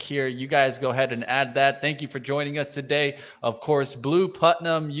link here. You guys go ahead and add that. Thank you for joining us today. Of course, Blue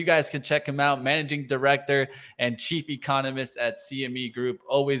Putnam, you guys can check him out, Managing Director and Chief Economist at CME Group.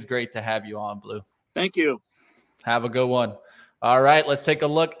 Always great to have you on, Blue. Thank you. Have a good one. All right, let's take a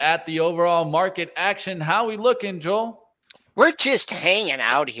look at the overall market action. How we looking, Joel? We're just hanging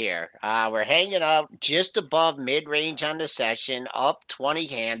out here. We're hanging out just above mid-range on the session, up 20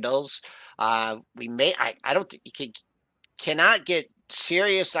 handles. We may, I don't think you cannot get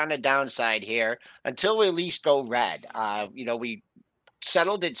serious on the downside here until we at least go red. We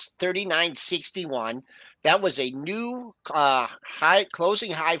settled at 39.61. That was a new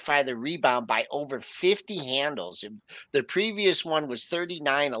closing high for the rebound by over 50 handles. The previous one was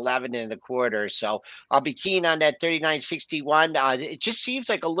 39.11 and a quarter. So I'll be keen on that 39.61. It just seems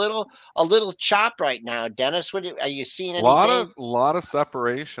like a little chop right now. Dennis, what are you seeing? Anything? A lot of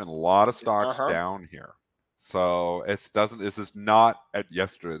separation. A lot of stocks down here. So this is not at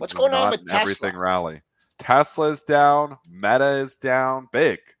yesterday. What's going on with Tesla? Everything rally. Tesla is down. Meta is down.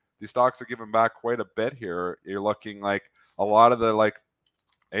 Big. These stocks are giving back quite a bit here. You're looking like a lot of the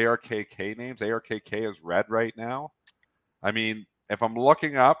ARKK names. ARKK is red right now. I mean, if I'm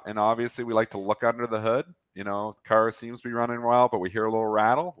looking up, and obviously we like to look under the hood, the car seems to be running well, but we hear a little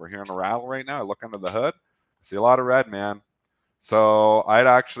rattle. We're hearing a rattle right now. I look under the hood. I see a lot of red, man. So I'd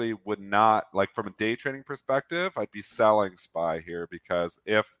actually would not, from a day trading perspective, I'd be selling SPY here, because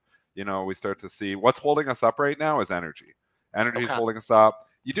if, we start to see what's holding us up right now is energy. Energy is holding us up.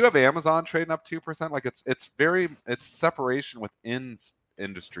 You do have Amazon trading up 2%. It's separation within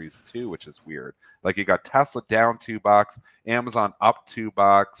industries too, which is weird. You got Tesla down $2, Amazon up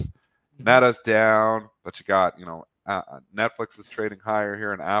 $2, Meta's down, but you got Netflix is trading higher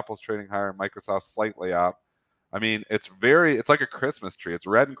here, and Apple's trading higher, Microsoft's slightly up. I mean, it's like a Christmas tree. It's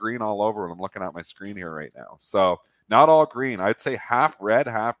red and green all over when I'm looking at my screen here right now. So not all green. I'd say half red,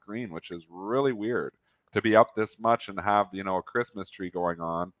 half green, which is really weird. To be up this much and have, a Christmas tree going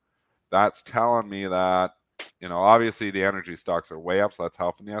on, that's telling me that, obviously the energy stocks are way up, so that's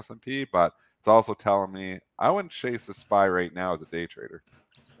helping the S&P, but it's also telling me I wouldn't chase the SPY right now as a day trader.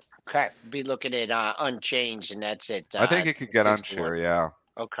 Okay. Be looking at unchanged, and that's it. I think it could get unsure, yeah.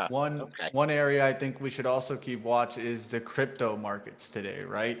 Okay. One area I think we should also keep watch is the crypto markets today,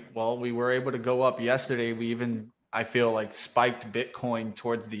 right? Well, we were able to go up yesterday. We even, I feel like, spiked Bitcoin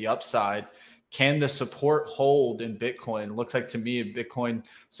towards the upside. Can the support hold in Bitcoin? Looks like to me a Bitcoin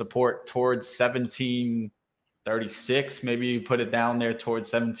support towards 1736. Maybe you put it down there towards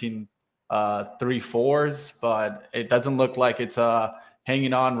 1734s, but it doesn't look like it's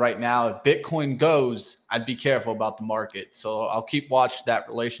hanging on right now. If Bitcoin goes, I'd be careful about the market. So I'll keep watch that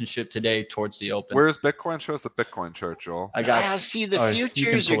relationship today towards the open. Where's Bitcoin? Show us the Bitcoin chart, Joel. See the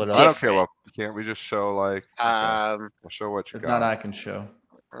futures are different. I don't care what. Can't we just show we'll show what you got? Not I can show.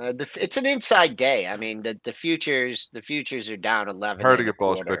 It's an inside day. I mean, the futures are down 11. Hard to get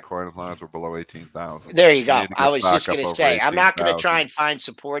bullish Bitcoin as long as we're below 18,000. There you go. I was just going to say, I'm not going to try and find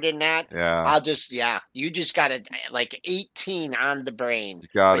support in that. Yeah. You just got to 18 on the brain. You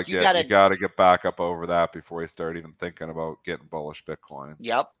got to get back up over that before you start even thinking about getting bullish Bitcoin.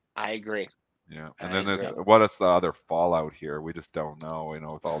 Yep, I agree. Yeah, and then what is the other fallout here? We just don't know,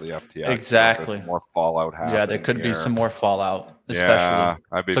 with all the FTX. Exactly. There's more fallout happening. Yeah, there could be some more fallout, especially.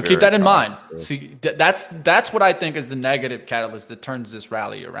 Yeah, so keep that in mind. See, that's what I think is the negative catalyst that turns this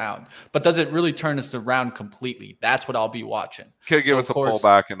rally around. But does it really turn us around completely? That's what I'll be watching. Could give us a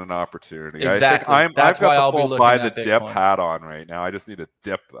pullback and an opportunity. Exactly. I've got the full buy the dip hat on right now. I just need a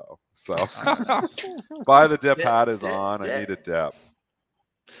dip though. So buy the dip hat is on. I need a dip.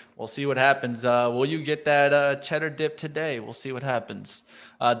 We'll see what happens. Will you get that cheddar dip today? We'll see what happens.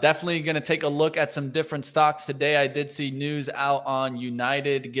 Definitely going to take a look at some different stocks today. I did see news out on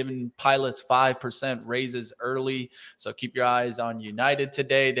United giving pilots 5% raises early. So keep your eyes on United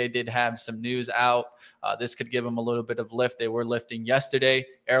today. They did have some news out. This could give them a little bit of lift. They were lifting yesterday.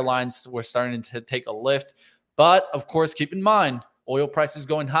 Airlines were starting to take a lift. But, of course, keep in mind, oil prices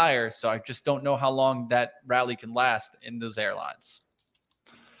going higher. So I just don't know how long that rally can last in those airlines.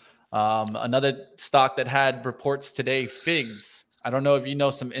 Another stock that had reports today, Figs. I don't know if you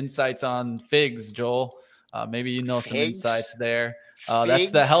know some insights on Figs, Joel. Maybe you know some insights there. That's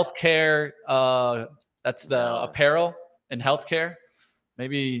the healthcare. That's the apparel and healthcare.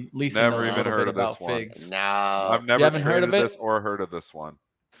 Maybe Lisa knows a little bit about Figs. No, I've never heard of this or heard of this one.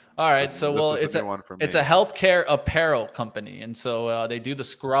 All right, so it's a healthcare apparel company, and so they do the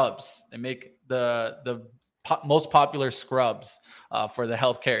scrubs. They make the most popular scrubs for the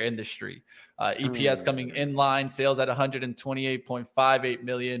healthcare industry. EPS coming in line, sales at 128.58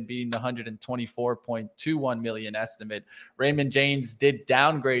 million, beating the 124.21 million estimate. Raymond James did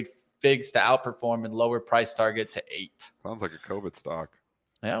downgrade Figs to outperform and lower price target to 8. Sounds like a COVID stock.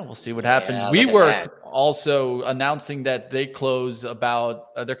 Yeah, we'll see what happens. WeWork also announcing that they're closing about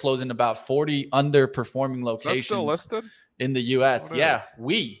 40 underperforming locations. Still listed in the U.S. Yeah,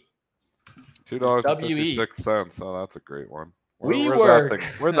 $2.56. Oh, that's a great one.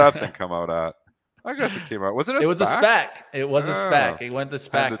 Where'd that thing come out at? I guess it came out. Was it a SPAC? It was a SPAC. It was a SPAC. It went the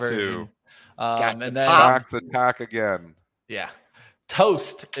SPAC version. And then SPACs attack again. Yeah.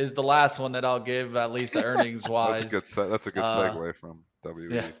 Toast is the last one that I'll give, at least earnings wise. That's a good segue from WE.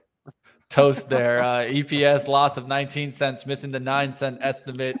 Yeah. Toast there. EPS loss of 19 cents, missing the 9-cent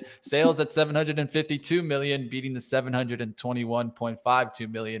estimate. Sales at 752 million, beating the 721.52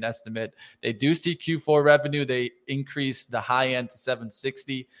 million estimate. They do see Q4 revenue. They increased the high end to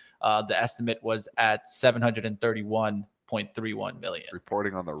 760. The estimate was at 731.31 million.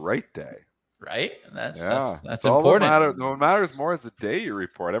 Reporting on the right day. Right? That's important. What matters more is the day you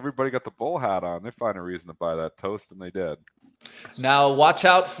report. Everybody got the bull hat on. They find a reason to buy that toast, and they did. Now watch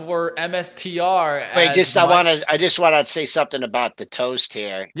out for MSTR. Wait, I just want to say something about the toast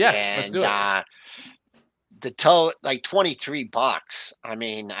here. Yeah, and let's do it. The toast, like $23. I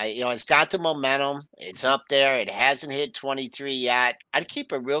mean, it's got the momentum. It's up there. It hasn't hit 23 yet. I'd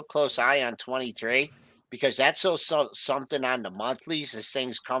keep a real close eye on 23 because that's also something on the monthlies. As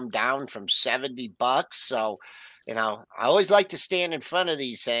things come down from $70. So, I always like to stand in front of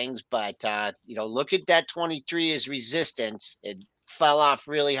these things, but, look at that 23 as resistance. It fell off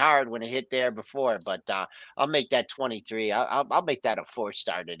really hard when it hit there before, but I'll make that 23. I'll make that a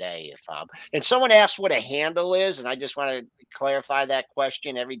 4-star today. And someone asked what a handle is, and I just want to clarify that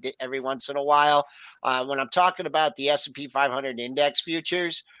question every once in a while. When I'm talking about the S&P 500 index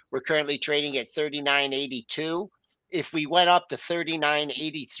futures, we're currently trading at 39.82. If we went up to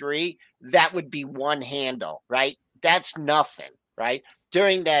 39.83, that would be one handle, right? That's nothing, right?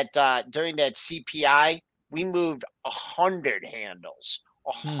 During that CPI, we moved 100 handles,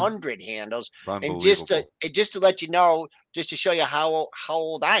 100 handles. And just to let you know, just to show you how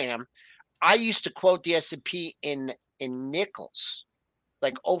old I am, I used to quote the S&P in nickels,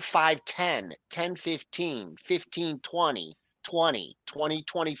 like 0510, 1015, 1520, 20,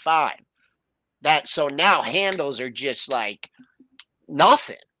 2025. So now handles are just like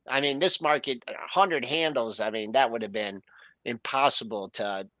nothing. I mean, this market, 100 handles, I mean, that would have been impossible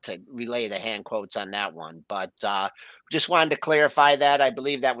to relay the hand quotes on that one. But just wanted to clarify that. I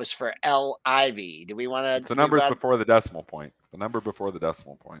believe that was for LIV. Do we want to? It's the numbers before the decimal point. The number before the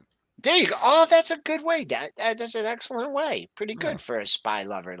decimal point. There you go. Oh, that's a good way. That's an excellent way. Pretty good for a spy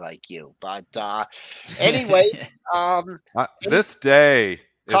lover like you. But anyway, this day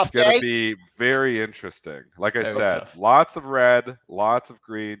is going to be very interesting. Like I said, lots of red, lots of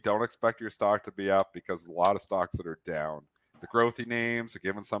green. Don't expect your stock to be up because a lot of stocks that are down. The growthy names are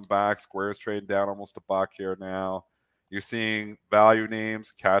giving some back. Square's trading down almost $1 here now. You're seeing value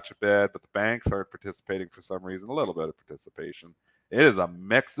names catch a bit, but the banks aren't participating for some reason. A little bit of participation. It is a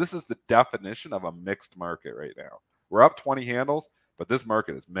mix. This is the definition of a mixed market right now. We're up 20 handles, but this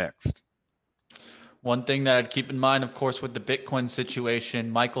market is mixed. One thing that I'd keep in mind, of course, with the Bitcoin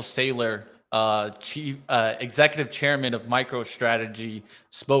situation, Michael Saylor, chief executive chairman of MicroStrategy,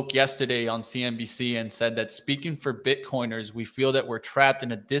 spoke yesterday on CNBC and said that speaking for Bitcoiners, we feel that we're trapped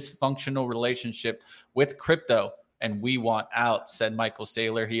in a dysfunctional relationship with crypto and we want out, said Michael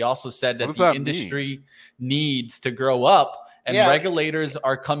Saylor. He also said that the industry needs to grow up, and regulators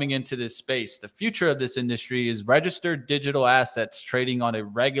are coming into this space. The future of this industry is registered digital assets trading on a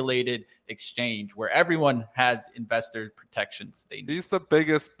regulated exchange where everyone has investor protections they need. He's the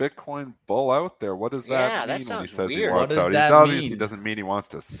biggest Bitcoin bull out there. What does that mean when he says weird. He wants out? He obviously doesn't mean he wants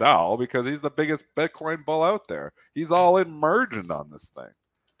to sell, because he's the biggest Bitcoin bull out there. He's all in mergent on this thing.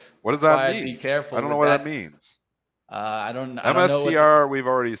 What does that mean? Be careful. I don't know what that means. I don't MSTR, we've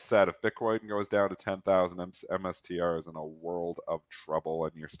already said, if Bitcoin goes down to 10,000, MSTR is in a world of trouble,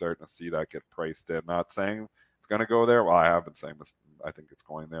 and you're starting to see that get priced in. Not saying it's going to go there. Well, I have been saying this. I think it's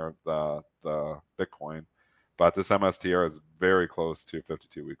going there, the Bitcoin. But this MSTR is very close to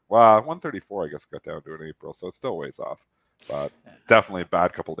 52-week. Well, 134, I guess, got down to in April, so it's still ways off. But definitely a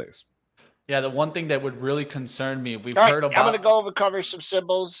bad couple days. Yeah, the one thing that would really concern me, we've heard about... I'm going to cover some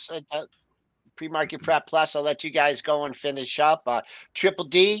symbols. Pre-market prep plus. I'll let you guys go and finish up. Triple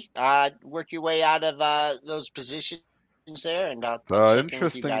D, work your way out of those positions there, and it's an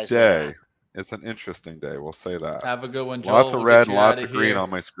interesting day. It's an interesting day. We'll say that. Have a good one, Joel. Lots of red, lots of green on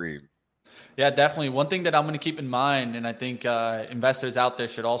my screen. Yeah, definitely. One thing that I'm going to keep in mind, and I think investors out there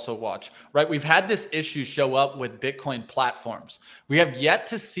should also watch, right? We've had this issue show up with Bitcoin platforms. We have yet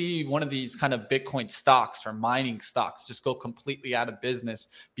to see one of these kind of Bitcoin stocks or mining stocks just go completely out of business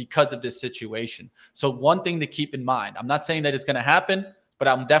because of this situation. So one thing to keep in mind, I'm not saying that it's going to happen, but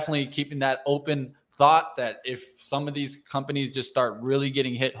I'm definitely keeping that open thought that if some of these companies just start really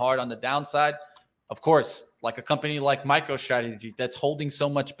getting hit hard on the downside, of course, like a company like MicroStrategy that's holding so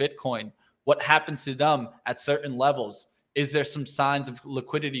much Bitcoin, what happens to them at certain levels? Is there some signs of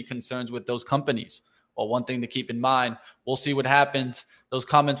liquidity concerns with those companies? Well, one thing to keep in mind, we'll see what happens. Those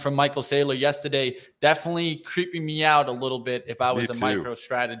comments from Michael Saylor yesterday definitely creeping me out a little bit if I was a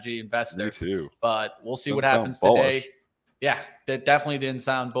MicroStrategy investor. Me too. But we'll see what happens today. Yeah, that definitely didn't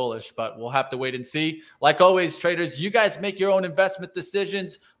sound bullish, but we'll have to wait and see. Like always, traders, you guys make your own investment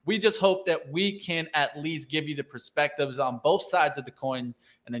decisions. We just hope that we can at least give you the perspectives on both sides of the coin,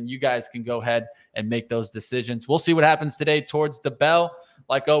 and then you guys can go ahead and make those decisions. We'll see what happens today towards the bell.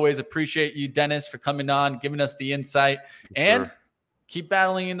 Like always, appreciate you, Dennis, for coming on, giving us the insight, and keep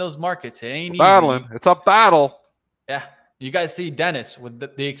battling in those markets. It ain't battling. Easy. It's a battle. Yeah. You guys see Dennis with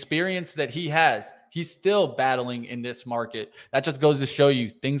the experience that he has. He's still battling in this market. That just goes to show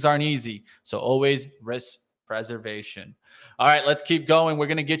you things aren't easy. So always risk preservation. All right, let's keep going. We're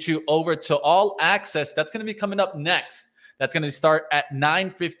going to get you over to All Access. That's going to be coming up next. That's going to start at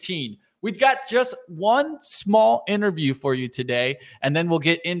 9:15. We've got just one small interview for you today, and then we'll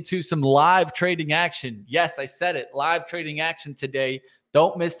get into some live trading action. Yes, I said it. Live trading action today.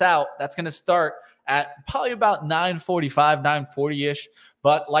 Don't miss out. That's going to start at probably about 9:45, 9:40-ish.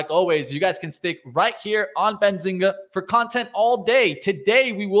 But like always, you guys can stick right here on Benzinga for content all day.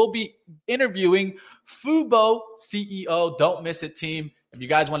 Today, we will be interviewing Fubo CEO. Don't miss it, team. If you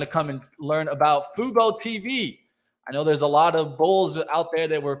guys want to come and learn about Fubo TV, I know there's a lot of bulls out there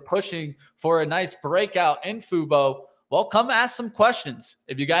that were pushing for a nice breakout in Fubo. Well, come ask some questions.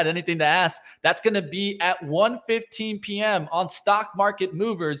 If you got anything to ask, that's going to be at 1:15 p.m. on Stock Market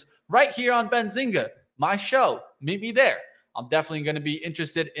Movers right here on Benzinga, my show. Meet me there. I'm definitely going to be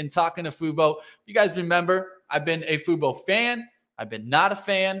interested in talking to Fubo. You guys remember, I've been a Fubo fan. I've been not a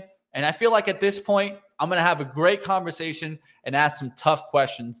fan. And I feel like at this point, I'm going to have a great conversation and ask some tough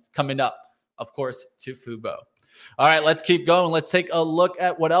questions coming up, of course, to Fubo. All right, let's keep going. Let's take a look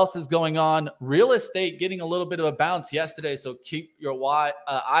at what else is going on. Real estate getting a little bit of a bounce yesterday, so keep your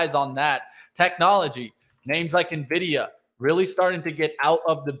eyes on that. Technology, names like NVIDIA, really starting to get out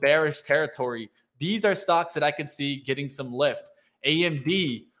of the bearish territory. These are stocks that I can see getting some lift.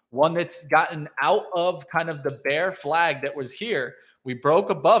 AMD, one that's gotten out of kind of the bear flag that was here. We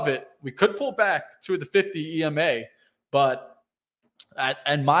broke above it. We could pull back to the 50 EMA, but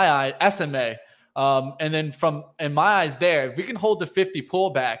in my eye, SMA. And then in my eyes there, if we can hold the 50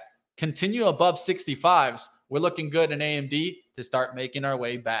 pullback, continue above 65s, we're looking good in AMD to start making our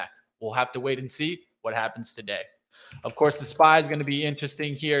way back. We'll have to wait and see what happens today. Of course, the SPY is going to be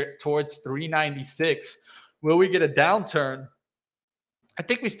interesting here towards 396. Will we get a downturn? I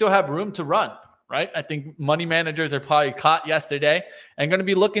think we still have room to run, right? I think money managers are probably caught yesterday and going to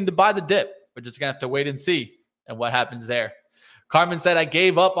be looking to buy the dip. We're just going to have to wait and see and what happens there. Carmen said, I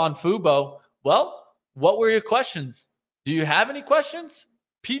gave up on Fubo. Well, what were your questions? Do you have any questions?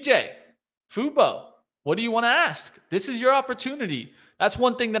 PJ, Fubo, what do you want to ask? This is your opportunity. That's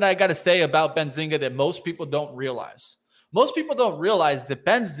one thing that I got to say about Benzinga that most people don't realize. Most people don't realize that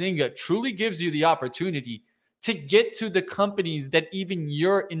Benzinga truly gives you the opportunity to get to the companies that even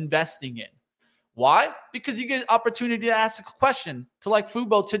you're investing in. Why? Because you get opportunity to ask a question to like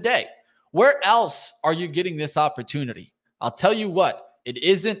Fubo today. Where else are you getting this opportunity? I'll tell you what, it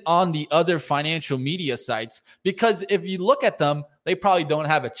isn't on the other financial media sites, because if you look at them, they probably don't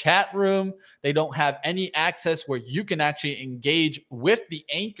have a chat room. They don't have any access where you can actually engage with the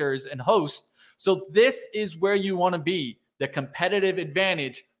anchors and hosts. So this is where you want to be, the competitive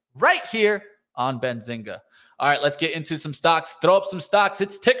advantage right here on Benzinga. All right, let's get into some stocks. Throw up some stocks.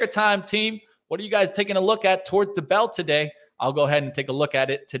 It's ticker time, team. What are you guys taking a look at towards the bell today? I'll go ahead and take a look at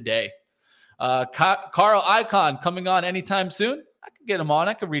it today. Carl Icahn coming on anytime soon. I could get him on.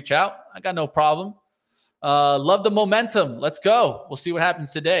 I could reach out. I got no problem. Love the momentum. Let's go. We'll see what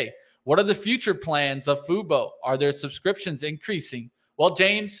happens today. What are the future plans of Fubo? Are their subscriptions increasing? Well,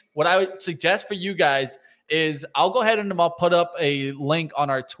 James, what I would suggest for you guys is I'll go ahead and I'll put up a link on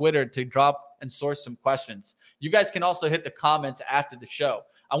our Twitter to drop and source some questions. You guys can also hit the comments after the show.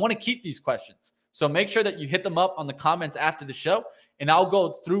 I want to keep these questions. So make sure that you hit them up on the comments after the show, and I'll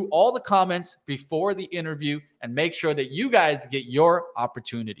go through all the comments before the interview and make sure that you guys get your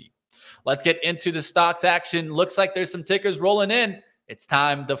opportunity. Let's get into the stocks action. Looks like there's some tickers rolling in. It's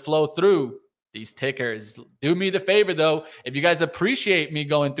time to flow through these tickers. Do me the favor, though. If you guys appreciate me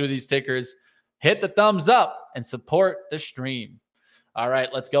going through these tickers, hit the thumbs up and support the stream. All right,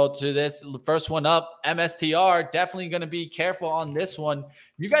 let's go to this. The first one up, MSTR. Definitely going to be careful on this one.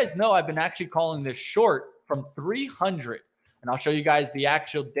 You guys know I've been actually calling this short from 300. And I'll show you guys the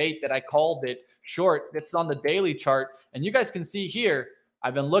actual date that I called it short. It's on the daily chart. And you guys can see here,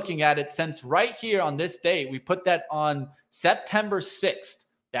 I've been looking at it since right here on this date. We put that on September 6th.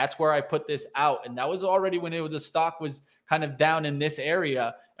 That's where I put this out. And that was already when the stock was kind of down in this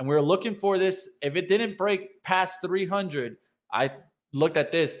area. And we were looking for this. If it didn't break past 300, I looked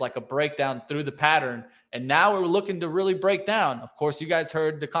at this like a breakdown through the pattern. And now we're looking to really break down. Of course, you guys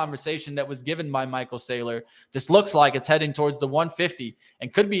heard the conversation that was given by Michael Saylor. This looks like it's heading towards the 150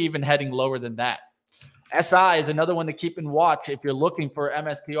 and could be even heading lower than that. SI is another one to keep in watch. If you're looking for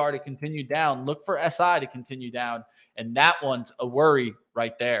MSTR to continue down, look for SI to continue down. And that one's a worry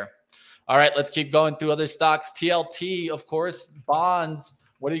right there. All right, let's keep going through other stocks. TLT, of course, bonds.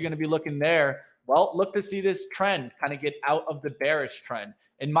 What are you going to be looking there? Well, look to see this trend kind of get out of the bearish trend.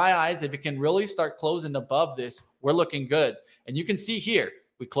 In my eyes, if it can really start closing above this, we're looking good. And you can see here,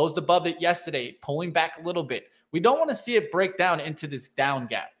 we closed above it yesterday, pulling back a little bit. We don't want to see it break down into this down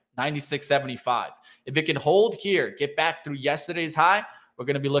gap, 96.75. If it can hold here, get back through yesterday's high, we're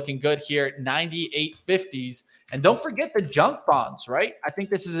going to be looking good here at 98.50s. And don't forget the junk bonds, right? I think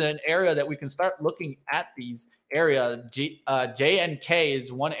this is an area that we can start looking at these area. JNK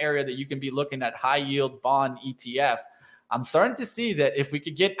is one area that you can be looking at, high yield bond ETF. I'm starting to see that if we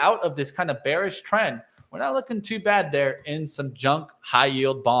could get out of this kind of bearish trend, we're not looking too bad there in some junk high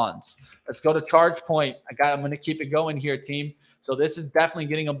yield bonds. Let's go to ChargePoint. I'm going to keep it going here, team. So this is definitely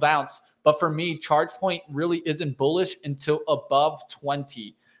getting a bounce. But for me, ChargePoint really isn't bullish until above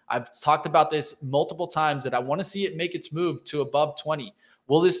 20. I've talked about this multiple times that I want to see it make its move to above 20.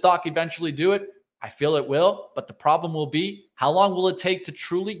 Will this stock eventually do it? I feel it will, but the problem will be how long will it take to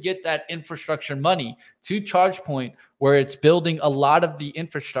truly get that infrastructure money to ChargePoint, where it's building a lot of the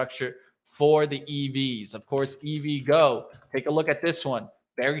infrastructure for the EVs. Of course, EVgo. Take a look at this one.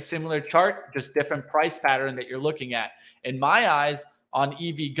 Very similar chart, just different price pattern that you're looking at. In my eyes, on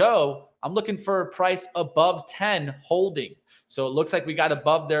EVgo, I'm looking for a price above 10 holding. So it looks like we got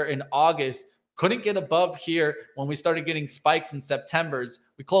above there in August. Couldn't get above here when we started getting spikes in September's.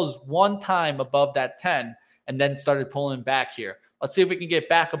 We closed one time above that 10 and then started pulling back here. Let's see if we can get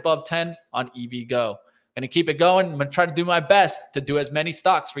back above 10 on EVgo. Going to keep it going. I'm going to try to do my best to do as many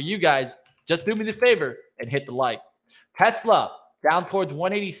stocks for you guys. Just do me the favor and hit the like. Tesla down towards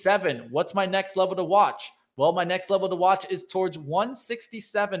 187. What's my next level to watch? Well, my next level to watch is towards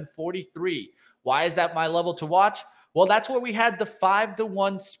 167.43. Why is that my level to watch? Well, that's where we had the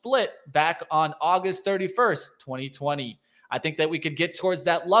 5-to-1 split back on August 31st, 2020. I think that we could get towards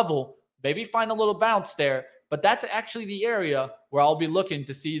that level, maybe find a little bounce there, but that's actually the area where I'll be looking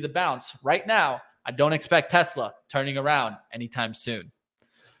to see the bounce. Right now, I don't expect Tesla turning around anytime soon.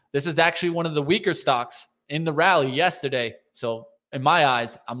 This is actually one of the weaker stocks in the rally yesterday. So in my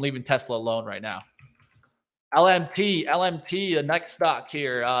eyes, I'm leaving Tesla alone right now. LMT, the next stock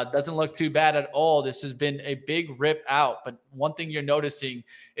here, doesn't look too bad at all. This has been a big rip out, but one thing you're noticing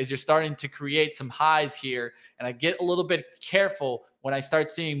is you're starting to create some highs here, and I get a little bit careful when I start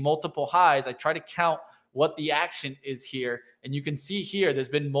seeing multiple highs. I try to count what the action is here, and you can see here there's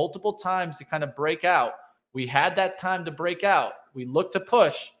been multiple times to kind of break out. We had that time to break out. We looked to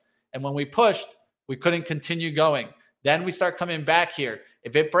push, and when we pushed, we couldn't continue going. Then we start coming back here.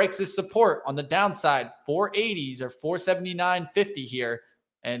 If it breaks this support on the downside, 480s or 479.50 here,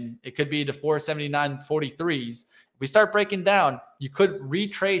 and it could be the 479.43s. We start breaking down, you could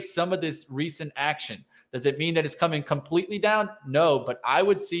retrace some of this recent action. Does it mean that it's coming completely down? No, but I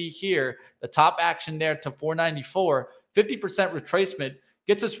would see here the top action there to 494, 50% retracement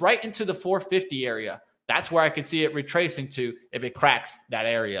gets us right into the 450 area. That's where I could see it retracing to if it cracks that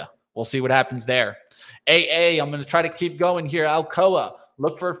area. We'll see what happens there. AA, I'm going to try to keep going here. Alcoa,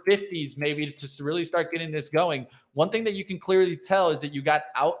 look for 50s maybe to really start getting this going. One thing that you can clearly tell is that you got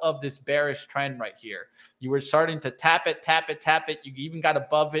out of this bearish trend right here. You were starting to tap it. You even got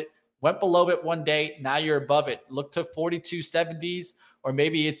above it, went below it one day. Now you're above it. Look to 42.70s, or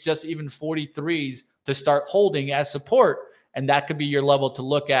maybe it's just even 43s to start holding as support. And that could be your level to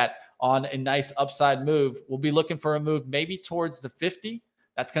look at on a nice upside move. We'll be looking for a move maybe towards the 50.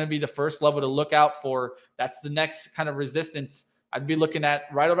 That's going to be the first level to look out for. That's the next kind of resistance I'd be looking at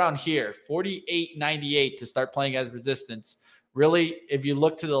right around here, 48.98 to start playing as resistance. Really, if you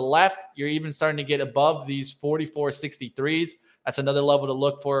look to the left, you're even starting to get above these 44.63s. That's another level to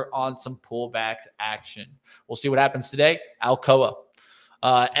look for on some pullbacks action. We'll see what happens today. Alcoa.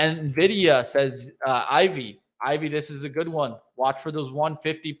 NVIDIA says Ivy, this is a good one. Watch for those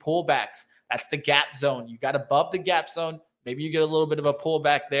 150 pullbacks. That's the gap zone. You got above the gap zone. Maybe you get a little bit of a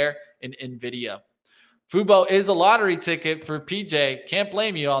pullback there in NVIDIA. Fubo is a lottery ticket for PJ. Can't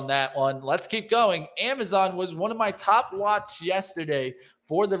blame you on that one. Let's keep going. Amazon was one of my top watch yesterday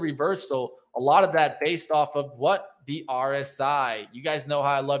for the reversal. A lot of that based off of what? The RSI. You guys know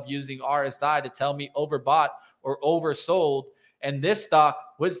how I love using RSI to tell me overbought or oversold. And this stock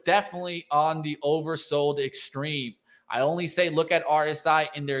was definitely on the oversold extreme. I only say look at RSI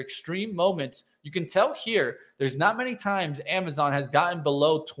in their extreme moments. You can tell here, there's not many times Amazon has gotten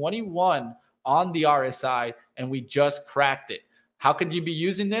below 21 on the RSI, and we just cracked it. How could you be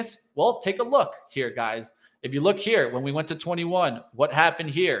using this? Well, take a look here, guys. If you look here, when we went to 21, what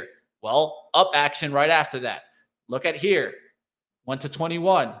happened here? Well, up action right after that. Look at here. Went to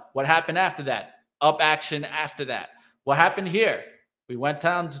 21. What happened after that? Up action after that. What happened here? We went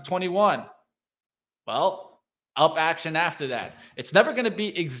down to 21. Well, up action after that. It's never going to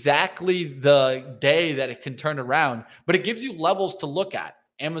be exactly the day that it can turn around, but it gives you levels to look at.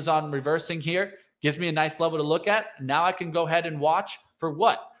 Amazon reversing here gives me a nice level to look at. Now I can go ahead and watch for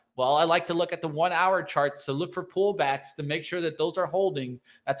what? Well, I like to look at the 1 hour charts to look for pullbacks to make sure that those are holding.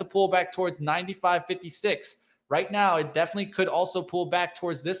 That's a pullback towards 95.56. Right now, it definitely could also pull back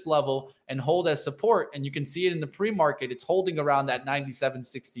towards this level and hold as support. And you can see it in the pre-market. It's holding around that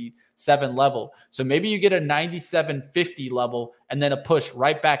 97.67 level. So maybe you get a 97.50 level and then a push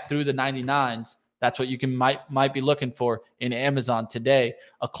right back through the 99s. That's what you might be looking for in Amazon today.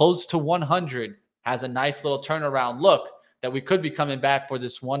 A close to 100 has a nice little turnaround look that we could be coming back for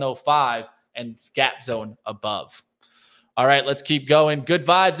this 105 and gap zone above. All right, let's keep going. Good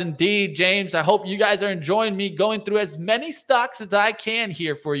vibes indeed, James. I hope you guys are enjoying me going through as many stocks as I can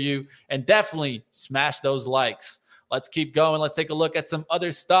here for you, and definitely smash those likes. Let's keep going. Let's take a look at some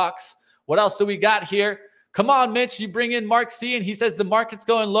other stocks. What else do we got here? Come on, Mitch. You bring in Mark C, and he says the market's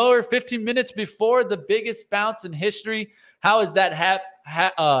going lower 15 minutes before the biggest bounce in history. How is that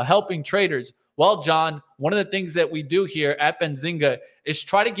helping traders? Well, John, one of the things that we do here at Benzinga is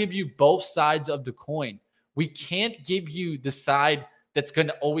try to give you both sides of the coin. We can't give you the side that's going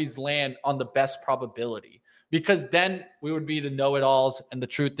to always land on the best probability, because then we would be the know-it-alls. And the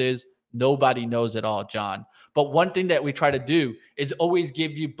truth is nobody knows it all, John. But one thing that we try to do is always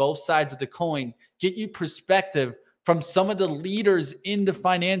give you both sides of the coin, get you perspective from some of the leaders in the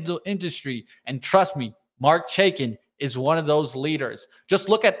financial industry. And trust me, Mark Chaikin is one of those leaders. Just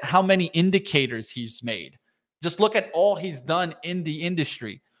look at how many indicators he's made. Just look at all he's done in the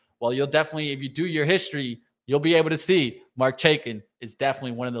industry. Well, you'll definitely, if you do your history, you'll be able to see Mark Chaikin is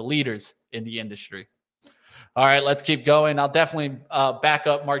definitely one of the leaders in the industry. All right, let's keep going. I'll definitely back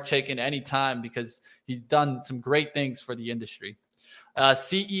up Mark Chaikin anytime because he's done some great things for the industry.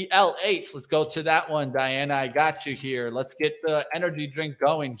 CELH, let's go to that one, Diana. I got you here. Let's get the energy drink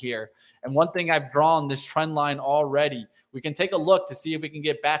going here. And one thing I've drawn this trend line already. We can take a look to see if we can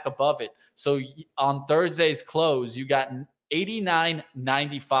get back above it. So on Thursday's close, you got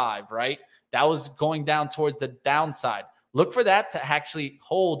 89.95, right? That was going down towards the downside. Look for that to actually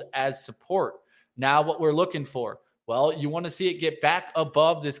hold as support. Now what we're looking for, well, you want to see it get back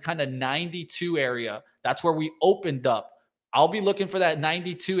above this kind of 92 area. That's where we opened up. I'll be looking for that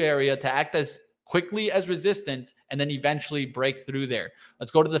 92 area to act as quickly as resistance and then eventually break through there.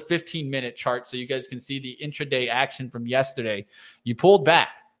 Let's go to the 15-minute chart so you guys can see the intraday action from yesterday. You pulled back.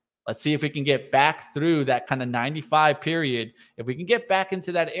 Let's see if we can get back through that kind of 95 period. If we can get back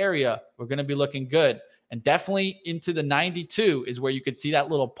into that area, we're going to be looking good. And definitely into the 92 is where you could see that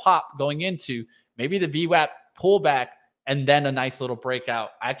little pop going into maybe the VWAP pullback and then a nice little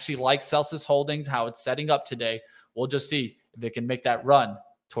breakout. I actually like Celsius Holdings, how it's setting up today. We'll just see if it can make that run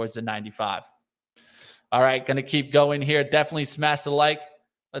towards the 95. All right, going to keep going here. Definitely smash the like.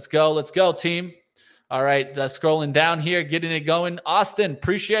 Let's go, team. All right, scrolling down here, getting it going. Austin,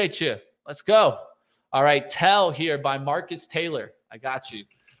 appreciate you. Let's go. All right, Tell here by Marcus Taylor. I got you.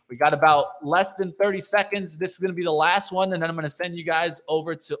 We got about less than 30 seconds. This is going to be the last one, and then I'm going to send you guys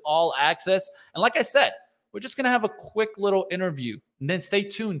over to All Access. And like I said, we're just going to have a quick little interview. And then stay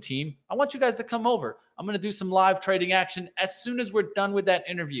tuned, team. I want you guys to come over. I'm going to do some live trading action as soon as we're done with that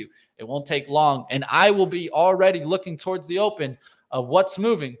interview. It won't take long, and I will be already looking towards the open of what's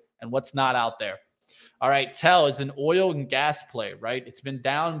moving and what's not out there. All right, Tell is an oil and gas play, right? It's been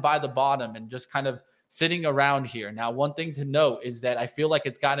down by the bottom and just kind of sitting around here. Now, one thing to note is that I feel like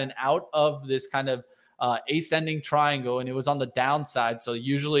it's gotten out of this kind of ascending triangle, and it was on the downside. So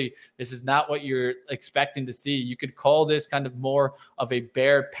usually this is not what you're expecting to see. You could call this kind of more of a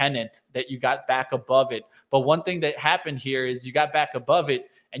bear pennant that you got back above it. But one thing that happened here is you got back above it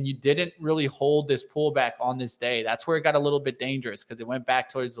and you didn't really hold this pullback on this day. That's where it got a little bit dangerous because it went back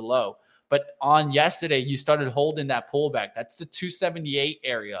towards the low. But on yesterday, you started holding that pullback. That's the 278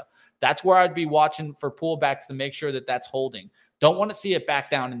 area. That's where I'd be watching for pullbacks to make sure that that's holding. Don't want to see it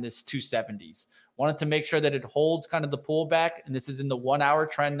back down in this 270s. Wanted to make sure that it holds kind of the pullback. And this is in the 1 hour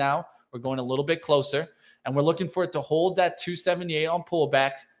trend now. We're going a little bit closer. And we're looking for it to hold that 278 on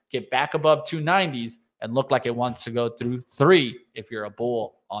pullbacks, get back above 290s, and look like it wants to go through 3 if you're a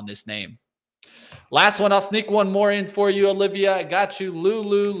bull on this name. Last one, I'll sneak one more in for you, Olivia. I got you.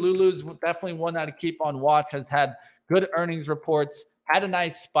 Lulu. Lulu's definitely one that I keep on watch. Has had good earnings reports. Had a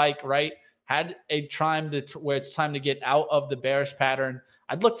nice spike, right? Had a time where it's time to get out of the bearish pattern.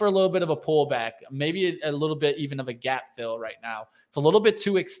 I'd look for a little bit of a pullback, maybe a little bit even of a gap fill right now. It's a little bit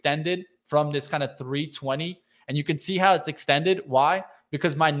too extended from this kind of 320. And you can see how it's extended. Why?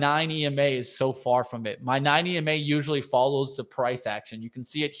 Because my 9 EMA is so far from it. My 9 EMA usually follows the price action. You can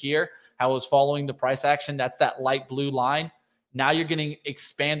see it here, how it was following the price action. That's that light blue line. Now you're getting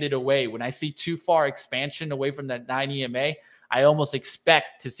expanded away. When I see too far expansion away from that 9 EMA, I almost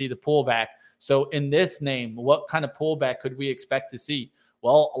expect to see the pullback. So in this name, what kind of pullback could we expect to see?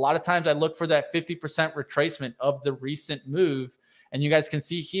 Well, a lot of times I look for that 50% retracement of the recent move. And you guys can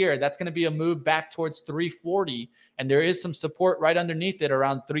see here, that's going to be a move back towards 340. And there is some support right underneath it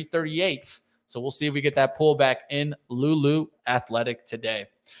around 338. So we'll see if we get that pullback in Lulu Athletic today.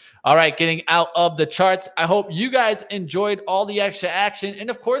 All right, getting out of the charts. I hope you guys enjoyed all the extra action. And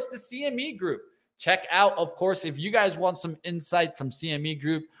of course, the CME group. Check out, of course, if you guys want some insight from CME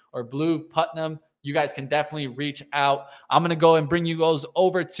Group or Blue Putnam, you guys can definitely reach out. I'm going to go and bring you guys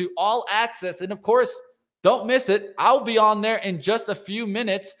over to All Access. And of course, don't miss it. I'll be on there in just a few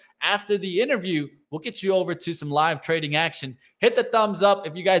minutes after the interview. We'll get you over to some live trading action. Hit the thumbs up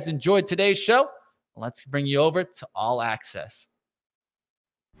if you guys enjoyed today's show. Let's bring you over to All Access.